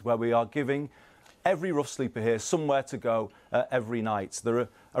Night, where we are giving every rough sleeper here somewhere to go every night. There are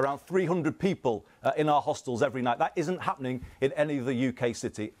around 300 people in our hostels every night. That isn't happening in any other UK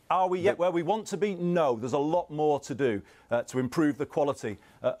city. Are we yet where we want to be? No, there's a lot more to do to improve the quality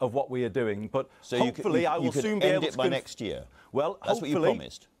of what we are doing. But so hopefully I will soon be able to... end it by next year? Well, that's what you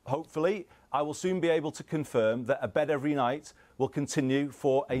promised. Hopefully I will soon be able to confirm that a bed every night will continue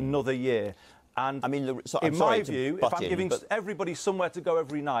for another year. And I mean, in my view, if I'm giving everybody somewhere to go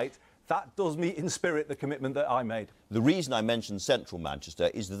every night, that does meet in spirit the commitment that I made. The reason I mentioned central Manchester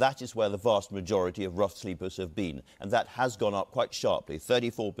is that is where the vast majority of rough sleepers have been, and that has gone up quite sharply,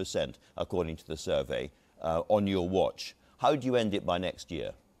 34% according to the survey, on your watch. How do you end it by next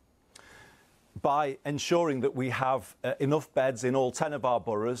year? By ensuring that we have enough beds in all 10 of our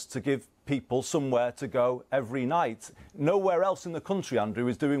boroughs to give people somewhere to go every night. Nowhere else in the country, Andrew,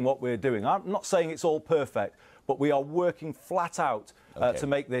 is doing what we're doing. I'm not saying it's all perfect, but we are working flat out to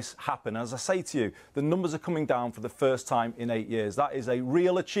make this happen. As I say to you, the numbers are coming down for the first time in 8 years. That is a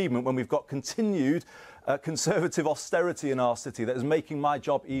real achievement when we've got continued conservative austerity in our city that is making my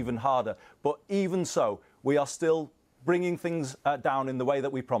job even harder. But even so, we are still bringing things down in the way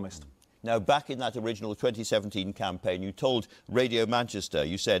that we promised. Now, back in that original 2017 campaign, you told Radio Manchester,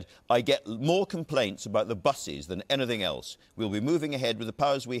 you said, I get more complaints about the buses than anything else. We'll be moving ahead with the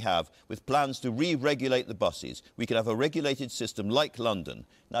powers we have, with plans to re-regulate the buses. We can have a regulated system like London.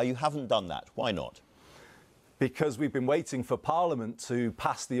 Now, you haven't done that. Why not? Because we've been waiting for Parliament to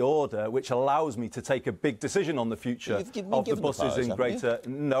pass the order which allows me to take a big decision on the future of the buses in Greater...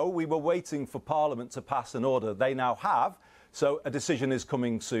 No, we were waiting for Parliament to pass an order. They now have. So a decision is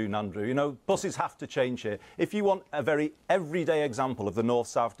coming soon, Andrew. You know, buses have to change here. If you want a very everyday example of the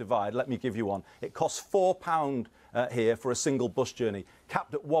north-south divide, let me give you one. It costs £4 here for a single bus journey,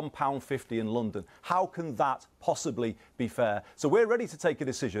 capped at £1.50 in London. How can that possibly be fair? So we're ready to take a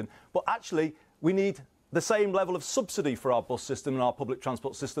decision, but actually we need the same level of subsidy for our bus system and our public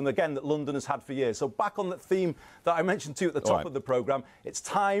transport system, again, that London has had for years. So back on that theme that I mentioned to you at the top of the programme, it's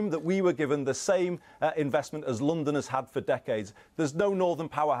time that we were given the same investment as London has had for decades. There's no northern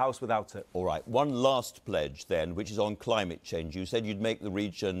powerhouse without it. All right, one last pledge then, which is on climate change. You said you'd make the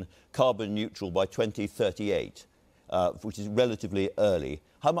region carbon neutral by 2038, which is relatively early.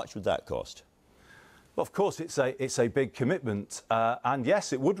 How much would that cost? Well, of course, it's a big commitment, and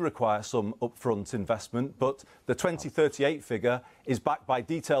yes, it would require some upfront investment, but the 2038 figure is backed by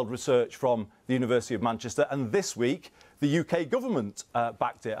detailed research from the University of Manchester, and this week the UK government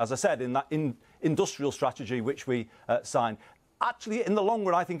backed it, as I said, in that industrial strategy which we signed. Actually, in the long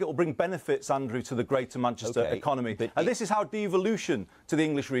run, I think it will bring benefits, Andrew, to the Greater Manchester economy. And this is how devolution to the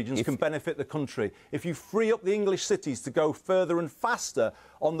English regions can benefit the country. If you free up the English cities to go further and faster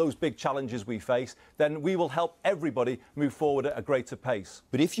on those big challenges we face, then we will help everybody move forward at a greater pace.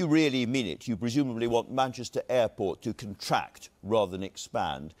 But if you really mean it, you presumably want Manchester Airport to contract rather than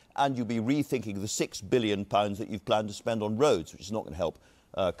expand, and you'll be rethinking the £6 billion that you've planned to spend on roads, which is not going to help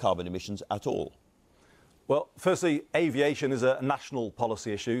carbon emissions at all. Well, firstly, aviation is a national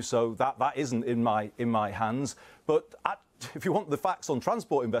policy issue, so that isn't in my hands. But if you want the facts on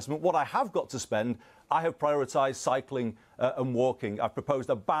transport investment, what I have got to spend, I have prioritised cycling and walking. I've proposed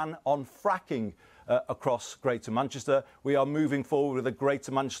a ban on fracking across Greater Manchester. We are moving forward with a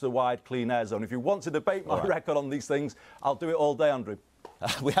Greater Manchester-wide clean air zone. If you want to debate my record on these things, I'll do it all day, Andrew.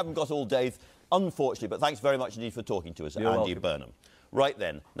 We haven't got all day, unfortunately, but thanks very much indeed for talking to us, Andy Burnham. Right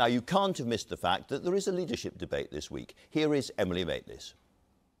then, now you can't have missed the fact that there is a leadership debate this week. Here is Emily Maitlis.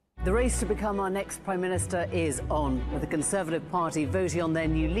 The race to become our next Prime Minister is on, with the Conservative Party voting on their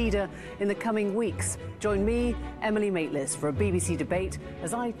new leader in the coming weeks. Join me, Emily Maitlis, for a BBC debate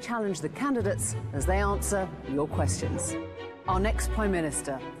as I challenge the candidates as they answer your questions. Our next Prime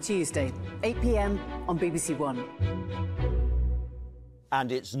Minister, Tuesday, 8 p.m. on BBC One. And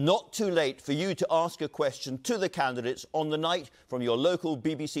it's not too late for you to ask a question to the candidates on the night from your local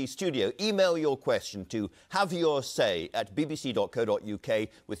BBC studio. Email your question to haveyoursay@bbc.co.uk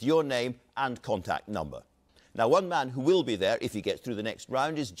with your name and contact number. Now, one man who will be there if he gets through the next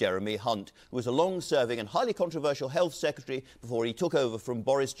round is Jeremy Hunt, who was a long-serving and highly controversial health secretary before he took over from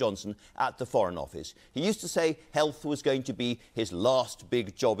Boris Johnson at the Foreign Office. He used to say health was going to be his last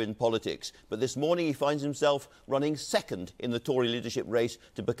big job in politics, but this morning he finds himself running second in the Tory leadership race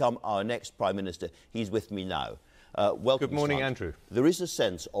to become our next Prime Minister. He's with me now. Welcome. Good morning, Hunt. Andrew. There is a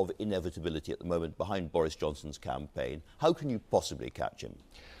sense of inevitability at the moment behind Boris Johnson's campaign. How can you possibly catch him?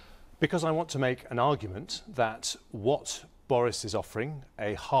 Because I want to make an argument that what Boris is offering,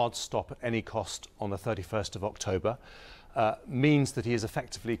 a hard stop at any cost on the 31st of October, means that he is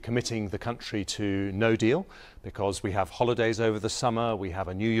effectively committing the country to no deal, because we have holidays over the summer, we have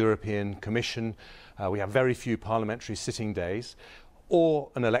a new European Commission, we have very few parliamentary sitting days, or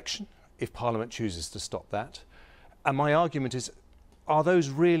an election if Parliament chooses to stop that. And my argument is, are those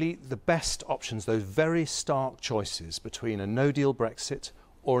really the best options, those very stark choices between a no-deal Brexit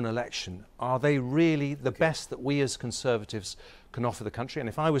or an election? Are they really the best that we as Conservatives can offer the country? And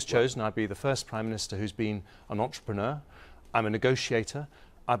if I was chosen, I'd be the first Prime Minister who's been an entrepreneur. I'm a negotiator.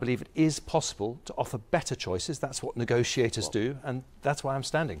 I believe it is possible to offer better choices. That's what negotiators do, and that's why I'm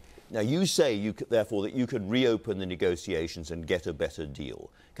standing. Now, you say, therefore, that you could reopen the negotiations and get a better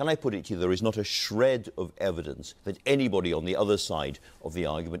deal. Can I put it to you, there is not a shred of evidence that anybody on the other side of the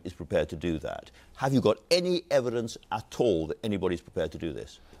argument is prepared to do that. Have you got any evidence at all that anybody's prepared to do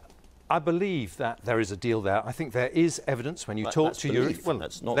this? I believe that there is a deal there. I think there is evidence when you talk to Europe.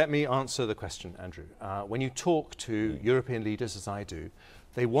 Well, let me answer the question, Andrew. When you talk to European leaders, as I do,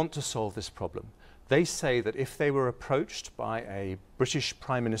 they want to solve this problem. They say that if they were approached by a British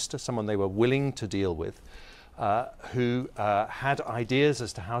Prime Minister, someone they were willing to deal with, who had ideas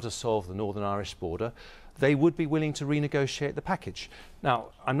as to how to solve the Northern Irish border, they would be willing to renegotiate the package. Now,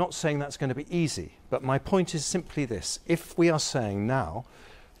 I'm not saying that's going to be easy, but my point is simply this. If we are saying now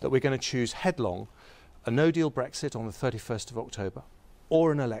that we're going to choose headlong a no-deal Brexit on the 31st of October,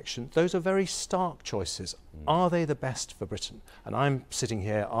 or an election, those are very stark choices. Are they the best for Britain? And I'm sitting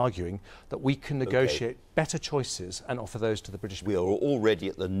here arguing that we can negotiate better choices and offer those to the British people. We are already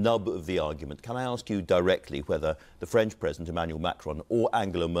at the nub of the argument. Can I ask you directly whether the French President Emmanuel Macron or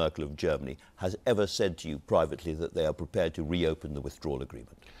Angela Merkel of Germany has ever said to you privately that they are prepared to reopen the withdrawal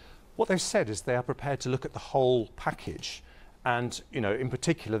agreement? What they've said is they are prepared to look at the whole package, and, you know, in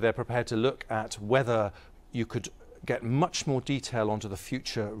particular, they're prepared to look at whether you could get much more detail onto the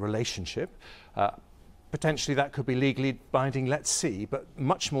future relationship. Potentially that could be legally binding, let's see, but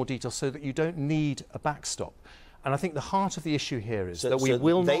much more detail so that you don't need a backstop. And I think the heart of the issue here is that we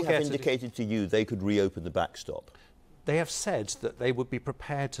will not get... They have indicated to you they could reopen the backstop. They have said that they would be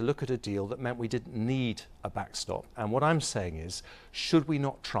prepared to look at a deal that meant we didn't need a backstop. And what I'm saying is, should we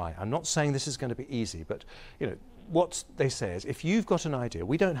not try? I'm not saying this is going to be easy, but, you know, what they say is, if you've got an idea,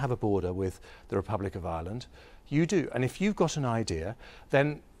 we don't have a border with the Republic of Ireland, you do. And if you've got an idea,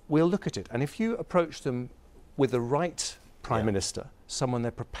 then we'll look at it. And if you approach them with the right Prime Minister, someone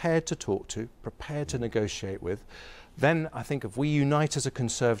they're prepared to talk to, prepared to negotiate with, then I think if we unite as a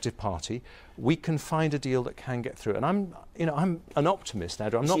Conservative Party, we can find a deal that can get through. And I'm an optimist,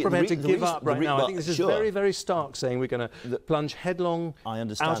 Andrew. I'm not prepared to give up right now. I think this is very, very stark, saying we're going to plunge headlong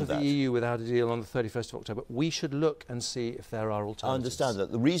out of the EU without a deal on the 31st of October. We should look and see if there are alternatives. I understand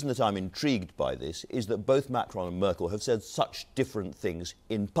that. The reason that I'm intrigued by this is that both Macron and Merkel have said such different things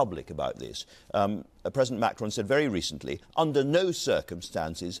in public about this. President Macron said very recently, under no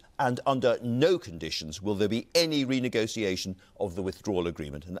circumstances and under no conditions will there be any renegotiation of the withdrawal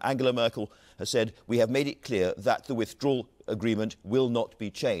agreement. And Angela Merkel has said, we have made it clear that the withdrawal agreement will not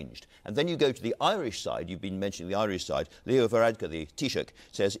be changed. And then you go to the Irish side, you've been mentioning the Irish side, Leo Varadkar, the Taoiseach,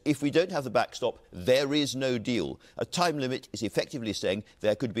 says, if we don't have the backstop, there is no deal. A time limit is effectively saying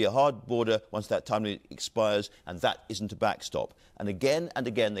there could be a hard border once that time limit expires, and that isn't a backstop. And again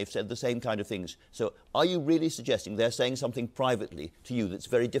they've said the same kind of things. So are you really suggesting they're saying something privately to you that's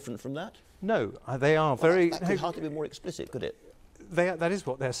very different from that? No, they are very... That could hardly be more explicit, could it? That is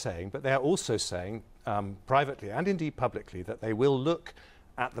what they're saying, but they are also saying privately and indeed publicly that they will look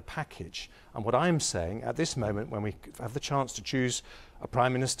at the package. And what I'm saying at this moment, when we have the chance to choose a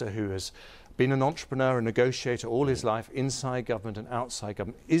Prime Minister who has been an entrepreneur and negotiator all his life, inside government and outside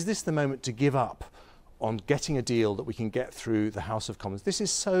government, is this the moment to give up on getting a deal that we can get through the House of Commons? This is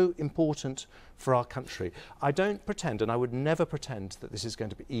so important for our country. I don't pretend, and I would never pretend, that this is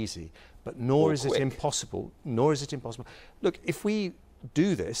going to be easy, but nor is it impossible. Nor is it impossible. Look, if we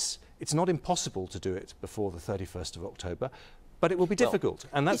do this, it's not impossible to do it before the 31st of October, but it will be difficult.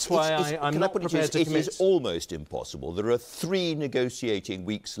 And that's why I'm not prepared to commit. It is almost impossible. There are 3 negotiating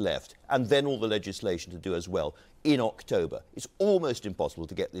weeks left, and then all the legislation to do as well in October. It's almost impossible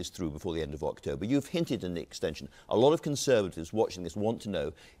to get this through before the end of October. You've hinted at an extension. A lot of Conservatives watching this want to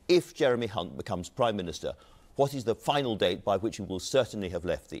know, if Jeremy Hunt becomes Prime Minister, what is the final date by which he will certainly have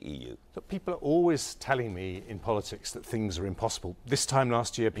left the EU? Look, people are always telling me in politics that things are impossible. This time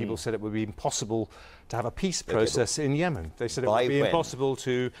last year, people said it would be impossible to have a peace process in Yemen. They said it would be impossible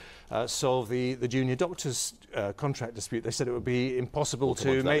to solve the junior doctors' contract dispute. They said it would be impossible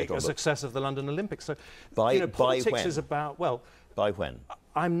to make a success of the London Olympics. So, politics is about, by when?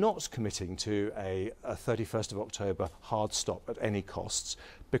 I'm not committing to a 31st of October hard stop at any costs,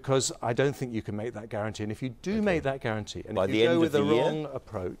 because I don't think you can make that guarantee. And if you do make that guarantee, and if you go with the wrong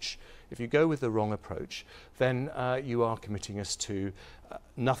approach, then you are committing us to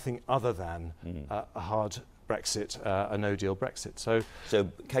nothing other than a hard Brexit, a no-deal Brexit. So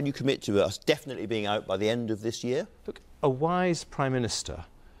can you commit to us definitely being out by the end of this year? Look, a wise Prime Minister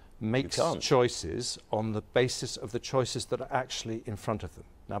makes choices on the basis of the choices that are actually in front of them.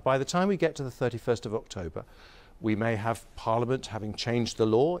 Now, by the time we get to the 31st of October, we may have Parliament having changed the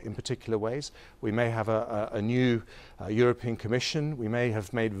law in particular ways. We may have a new European Commission. We may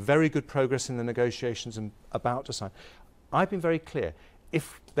have made very good progress in the negotiations and about to sign. I've been very clear.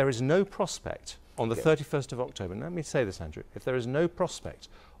 If there is no prospect on the 31st of October, and let me say this, Andrew, if there is no prospect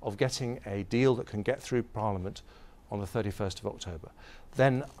of getting a deal that can get through Parliament on the 31st of October,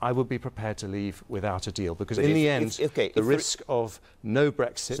 then I would be prepared to leave without a deal, because in the end, the risk of no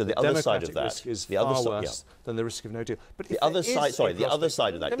Brexit, so the other side of that risk is far worse than the risk of no deal. But the other side, the other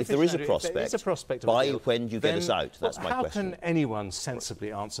side of that, if there is a prospect, by when you get us out, that's my question. How can anyone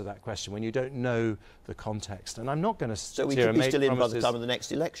sensibly answer that question when you don't know the context? And I'm not going to So we could be still in by the time of the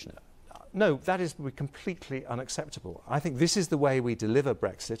next election. No, that is completely unacceptable. I think this is the way we deliver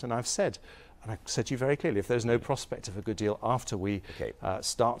Brexit, and I've said to you very clearly, if there's no prospect of a good deal after we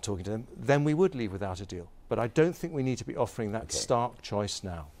start talking to them, then we would leave without a deal. But I don't think we need to be offering that stark choice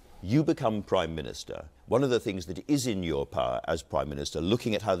now. You become Prime Minister. One of the things that is in your power as Prime Minister,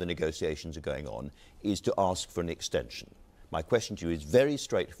 looking at how the negotiations are going on, is to ask for an extension. My question to you is very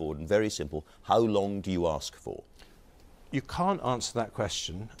straightforward and very simple. How long do you ask for? You can't answer that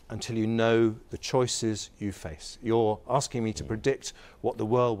question until you know the choices you face. You're asking me to predict what the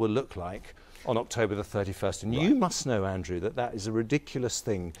world will look like on October the 31st. And you must know, Andrew, that that is a ridiculous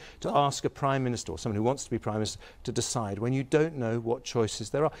thing to ask a Prime Minister or someone who wants to be Prime Minister to decide when you don't know what choices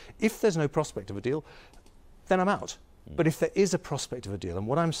there are. If there's no prospect of a deal, then I'm out. But if there is a prospect of a deal, and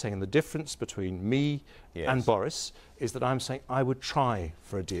what I'm saying, the difference between me and Boris is that I'm saying I would try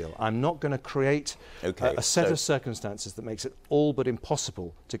for a deal. I'm not going to create a set of circumstances that makes it all but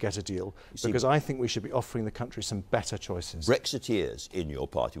impossible to get a deal, because I think we should be offering the country some better choices. Brexiteers in your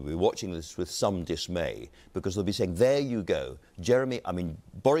party will be watching this with some dismay, because they'll be saying, there you go,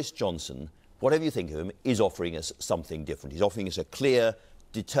 Boris Johnson, whatever you think of him, is offering us something different. He's offering us a clear,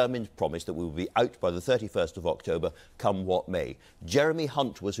 determined promise that we will be out by the 31st of October, come what may. Jeremy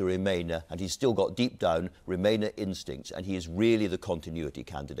Hunt was a Remainer, and he's still got deep down Remainer instincts, and he is really the continuity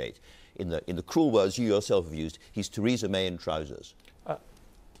candidate. In the cruel words you yourself have used, he's Theresa May in trousers.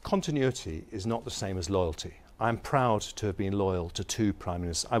 Continuity is not the same as loyalty. I'm proud to have been loyal to two Prime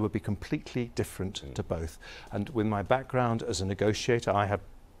Ministers. I would be completely different to both. And with my background as a negotiator, I have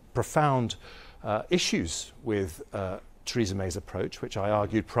profound issues with Theresa May's approach, which I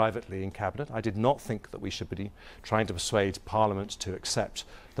argued privately in Cabinet. I did not think that we should be trying to persuade Parliament to accept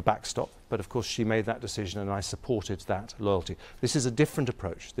the backstop, but of course she made that decision and I supported that loyalty. This is a different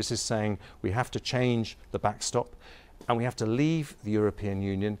approach. This is saying we have to change the backstop and we have to leave the European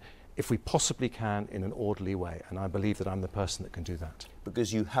Union if we possibly can in an orderly way, and I believe that I'm the person that can do that.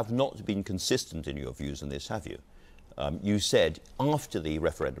 Because you have not been consistent in your views on this, have you? You said after the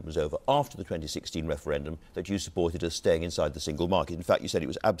referendum was over, after the 2016 referendum, that you supported us staying inside the single market. In fact, you said it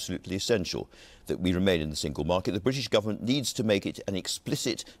was absolutely essential that we remain in the single market. The British government needs to make it an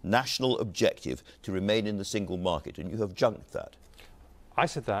explicit national objective to remain in the single market, and you have junked that. I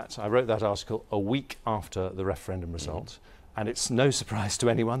said that. I wrote that article a week after the referendum result. And it's no surprise to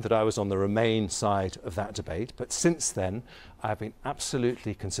anyone that I was on the Remain side of that debate. But since then, I've been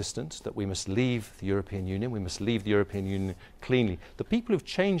absolutely consistent that we must leave the European Union. We must leave the European Union cleanly. The people who've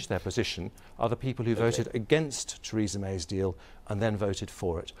changed their position are the people who voted against Theresa May's deal and then voted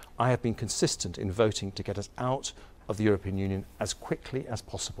for it. I have been consistent in voting to get us out of the European Union as quickly as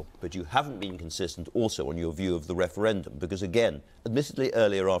possible. But you haven't been consistent also on your view of the referendum, because again, admittedly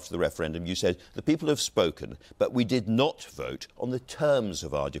earlier after the referendum you said the people have spoken, but we did not vote on the terms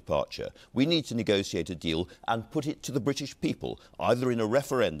of our departure. We need to negotiate a deal and put it to the British people, either in a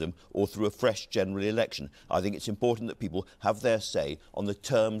referendum or through a fresh general election. I think it's important that people have their say on the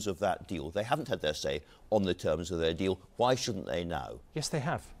terms of that deal. They haven't had their say on the terms of their deal. Why shouldn't they now? Yes, they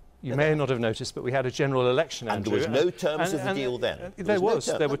have. You may not have noticed, but we had a general election, Andrew. And there was no terms of the deal then? There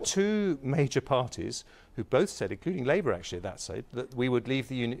were two major parties who both said, including Labour actually at that stage, that we would leave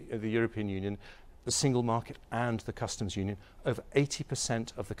the European Union, the single market and the customs union, over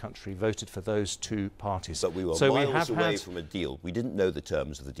 80% of the country voted for those two parties. But we were miles away from a deal. We didn't know the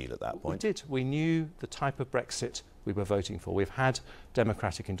terms of the deal at that point. We did. We knew the type of Brexit we were voting for. We've had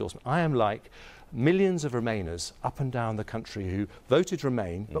democratic endorsement. I am like millions of Remainers up and down the country who voted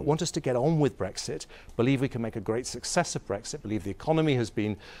Remain but want us to get on with Brexit, believe we can make a great success of Brexit, believe the economy has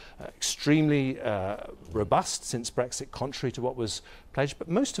been extremely robust since Brexit, contrary to what was pledged, but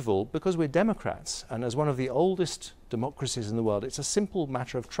most of all because we're Democrats, and as one of the oldest democracies in the world, it's a simple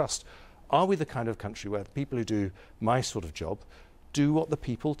matter of trust. Are we the kind of country where the people who do my sort of job do what the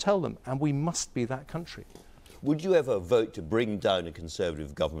people tell them? And we must be that country. Would you ever vote to bring down a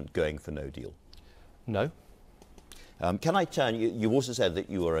Conservative government going for no deal? No. Can I turn, you also said that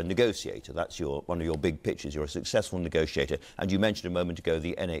you are a negotiator. That's one of your big pitches. You're a successful negotiator. And you mentioned a moment ago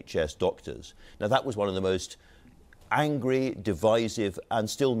the NHS doctors. Now, that was one of the most angry, divisive and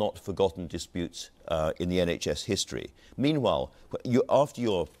still not forgotten disputes in the NHS history. Meanwhile, after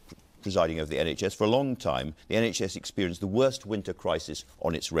your presiding over the NHS for a long time, the NHS experienced the worst winter crisis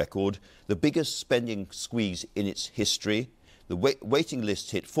on its record, the biggest spending squeeze in its history. The waiting lists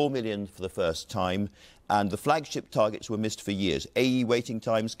hit 4 million for the first time, and the flagship targets were missed for years. AE waiting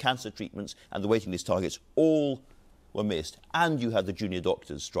times, cancer treatments and the waiting list targets all were missed. And you had the junior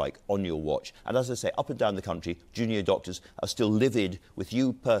doctors strike on your watch. And as I say, up and down the country, junior doctors are still livid with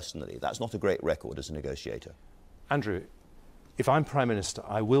you personally. That's not a great record as a negotiator. Andrew, if I'm Prime Minister,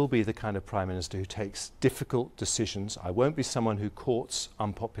 I will be the kind of Prime Minister who takes difficult decisions. I won't be someone who courts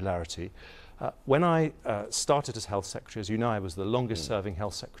unpopularity. When I started as Health Secretary, as you know, I was the longest serving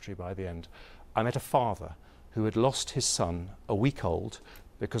Health Secretary by the end. I met a father who had lost his son a week old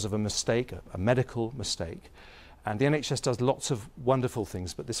because of a mistake, a medical mistake. And the NHS does lots of wonderful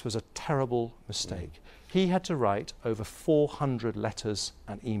things, but this was a terrible mistake. He had to write over 400 letters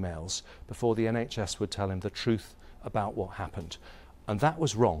and emails before the NHS would tell him the truth about what happened. And that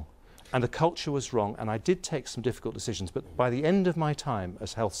was wrong. And the culture was wrong. And I did take some difficult decisions. But by the end of my time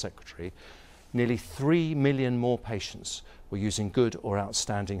as Health Secretary, nearly 3 million more patients were using good or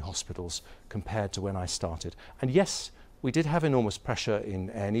outstanding hospitals compared to when I started. And yes, we did have enormous pressure in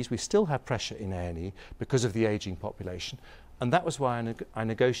A&Es. We still have pressure in A&E because of the ageing population. And that was why I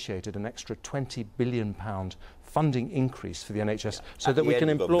negotiated an extra £20 billion funding increase for the NHS so that we can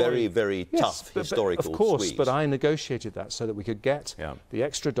employ... very, very tough historical of course, squeeze. But I negotiated that so that we could get the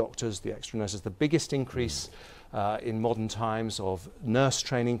extra doctors, the extra nurses, the biggest increase in modern times of nurse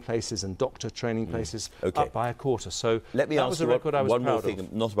training places and doctor training places up by a quarter. So let me ask you one more thing,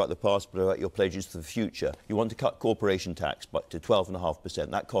 of. Not about the past, but about your pledges for the future. You want to cut corporation tax to 12.5%.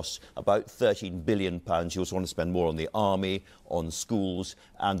 That costs about £13 billion. You also want to spend more on the army, on schools,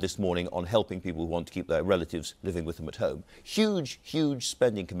 and this morning on helping people who want to keep their relatives living with them at home. Huge, huge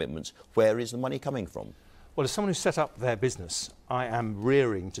spending commitments. Where is the money coming from? Well, as someone who set up their business, I am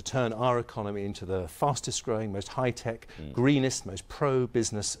rearing to turn our economy into the fastest growing, most high-tech, greenest, most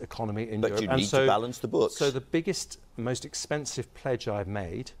pro-business economy in Europe. But you need to balance the books. So the biggest, most expensive pledge I've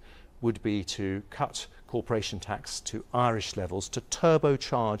made would be to cut corporation tax to Irish levels to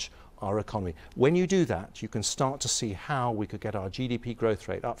turbocharge our economy. When you do that, you can start to see how we could get our GDP growth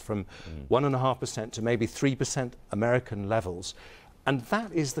rate up from 1.5% to maybe 3% American levels. And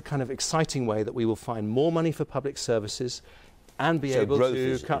that is the kind of exciting way that we will find more money for public services and be able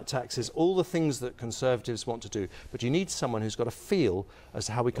to cut taxes, all the things that Conservatives want to do. But you need someone who's got a feel as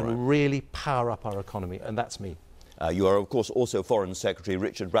to how we can really power up our economy, and that's me. You are, of course, also Foreign Secretary.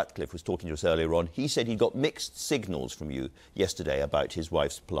 Richard Ratcliffe was talking to us earlier on. He said he got mixed signals from you yesterday about his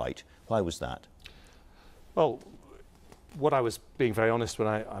wife's plight. Why was that? Well, what I was being very honest when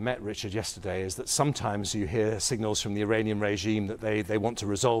I met Richard yesterday is that sometimes you hear signals from the Iranian regime that they want to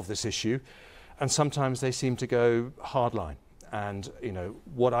resolve this issue, and sometimes they seem to go hardline. And, you know,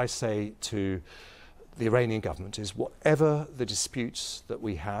 what I say to the Iranian government is whatever the disputes that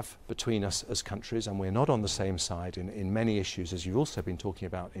we have between us as countries, and we're not on the same side in many issues, as you've also been talking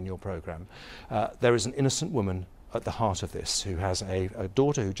about in your programme, there is an innocent woman at the heart of this, who has a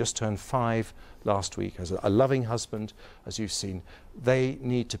daughter who just turned 5 last week, has a loving husband, as you've seen. They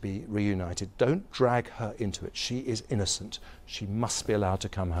need to be reunited. Don't drag her into it. She is innocent. She must be allowed to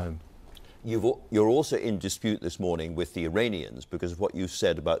come home. You're also in dispute this morning with the Iranians because of what you've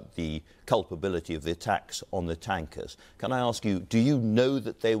said about the culpability of the attacks on the tankers. Can I ask you, do you know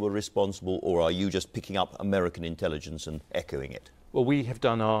that they were responsible, or are you just picking up American intelligence and echoing it? Well, we have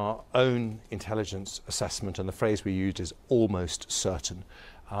done our own intelligence assessment, and the phrase we used is almost certain.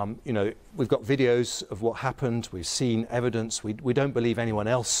 You know, we've got videos of what happened, we've seen evidence, we don't believe anyone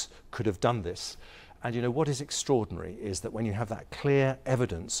else could have done this. And you know what is extraordinary is that when you have that clear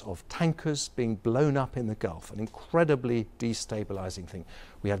evidence of tankers being blown up in the Gulf, an incredibly destabilising thing,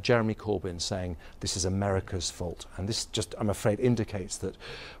 we have Jeremy Corbyn saying this is America's fault. And this just, I'm afraid, indicates that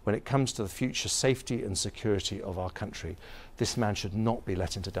when it comes to the future safety and security of our country, this man should not be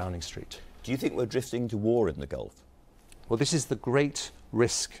let into Downing Street. Do you think we're drifting to war in the Gulf? Well, this is the great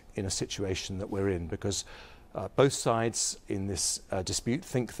risk in a situation that we're in, because both sides in this dispute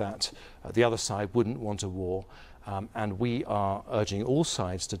think that the other side wouldn't want a war, and we are urging all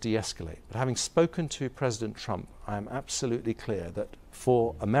sides to de-escalate. But having spoken to President Trump, I am absolutely clear that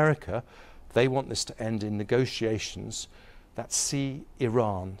for America, they want this to end in negotiations that see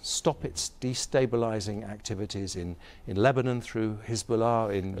Iran stop its destabilising activities in Lebanon through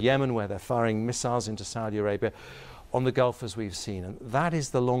Hezbollah, in Yemen where they're firing missiles into Saudi Arabia, on the Gulf as we've seen. And that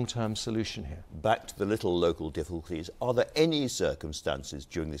is the long-term solution here. Back to the little local difficulties. Are there any circumstances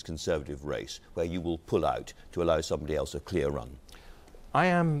during this Conservative race where you will pull out to allow somebody else a clear run? I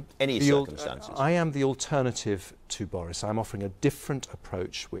am the alternative to Boris. I'm offering a different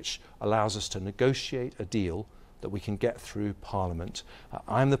approach which allows us to negotiate a deal that we can get through Parliament.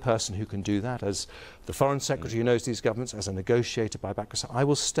 I'm the person who can do that as the Foreign Secretary who knows these governments, as a negotiator by background. So I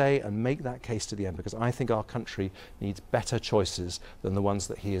will stay and make that case to the end, because I think our country needs better choices than the ones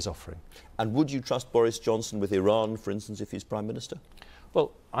that he is offering. And would you trust Boris Johnson with Iran, for instance, if he's Prime Minister?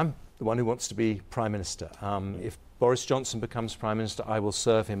 Well, I'm the one who wants to be Prime Minister. If Boris Johnson becomes Prime Minister, I will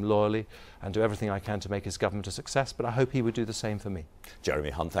serve him loyally and do everything I can to make his government a success, but I hope he would do the same for me. Jeremy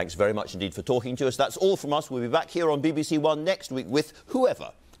Hunt, thanks very much indeed for talking to us. That's all from us. We'll be back here on BBC One next week with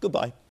whoever. Goodbye.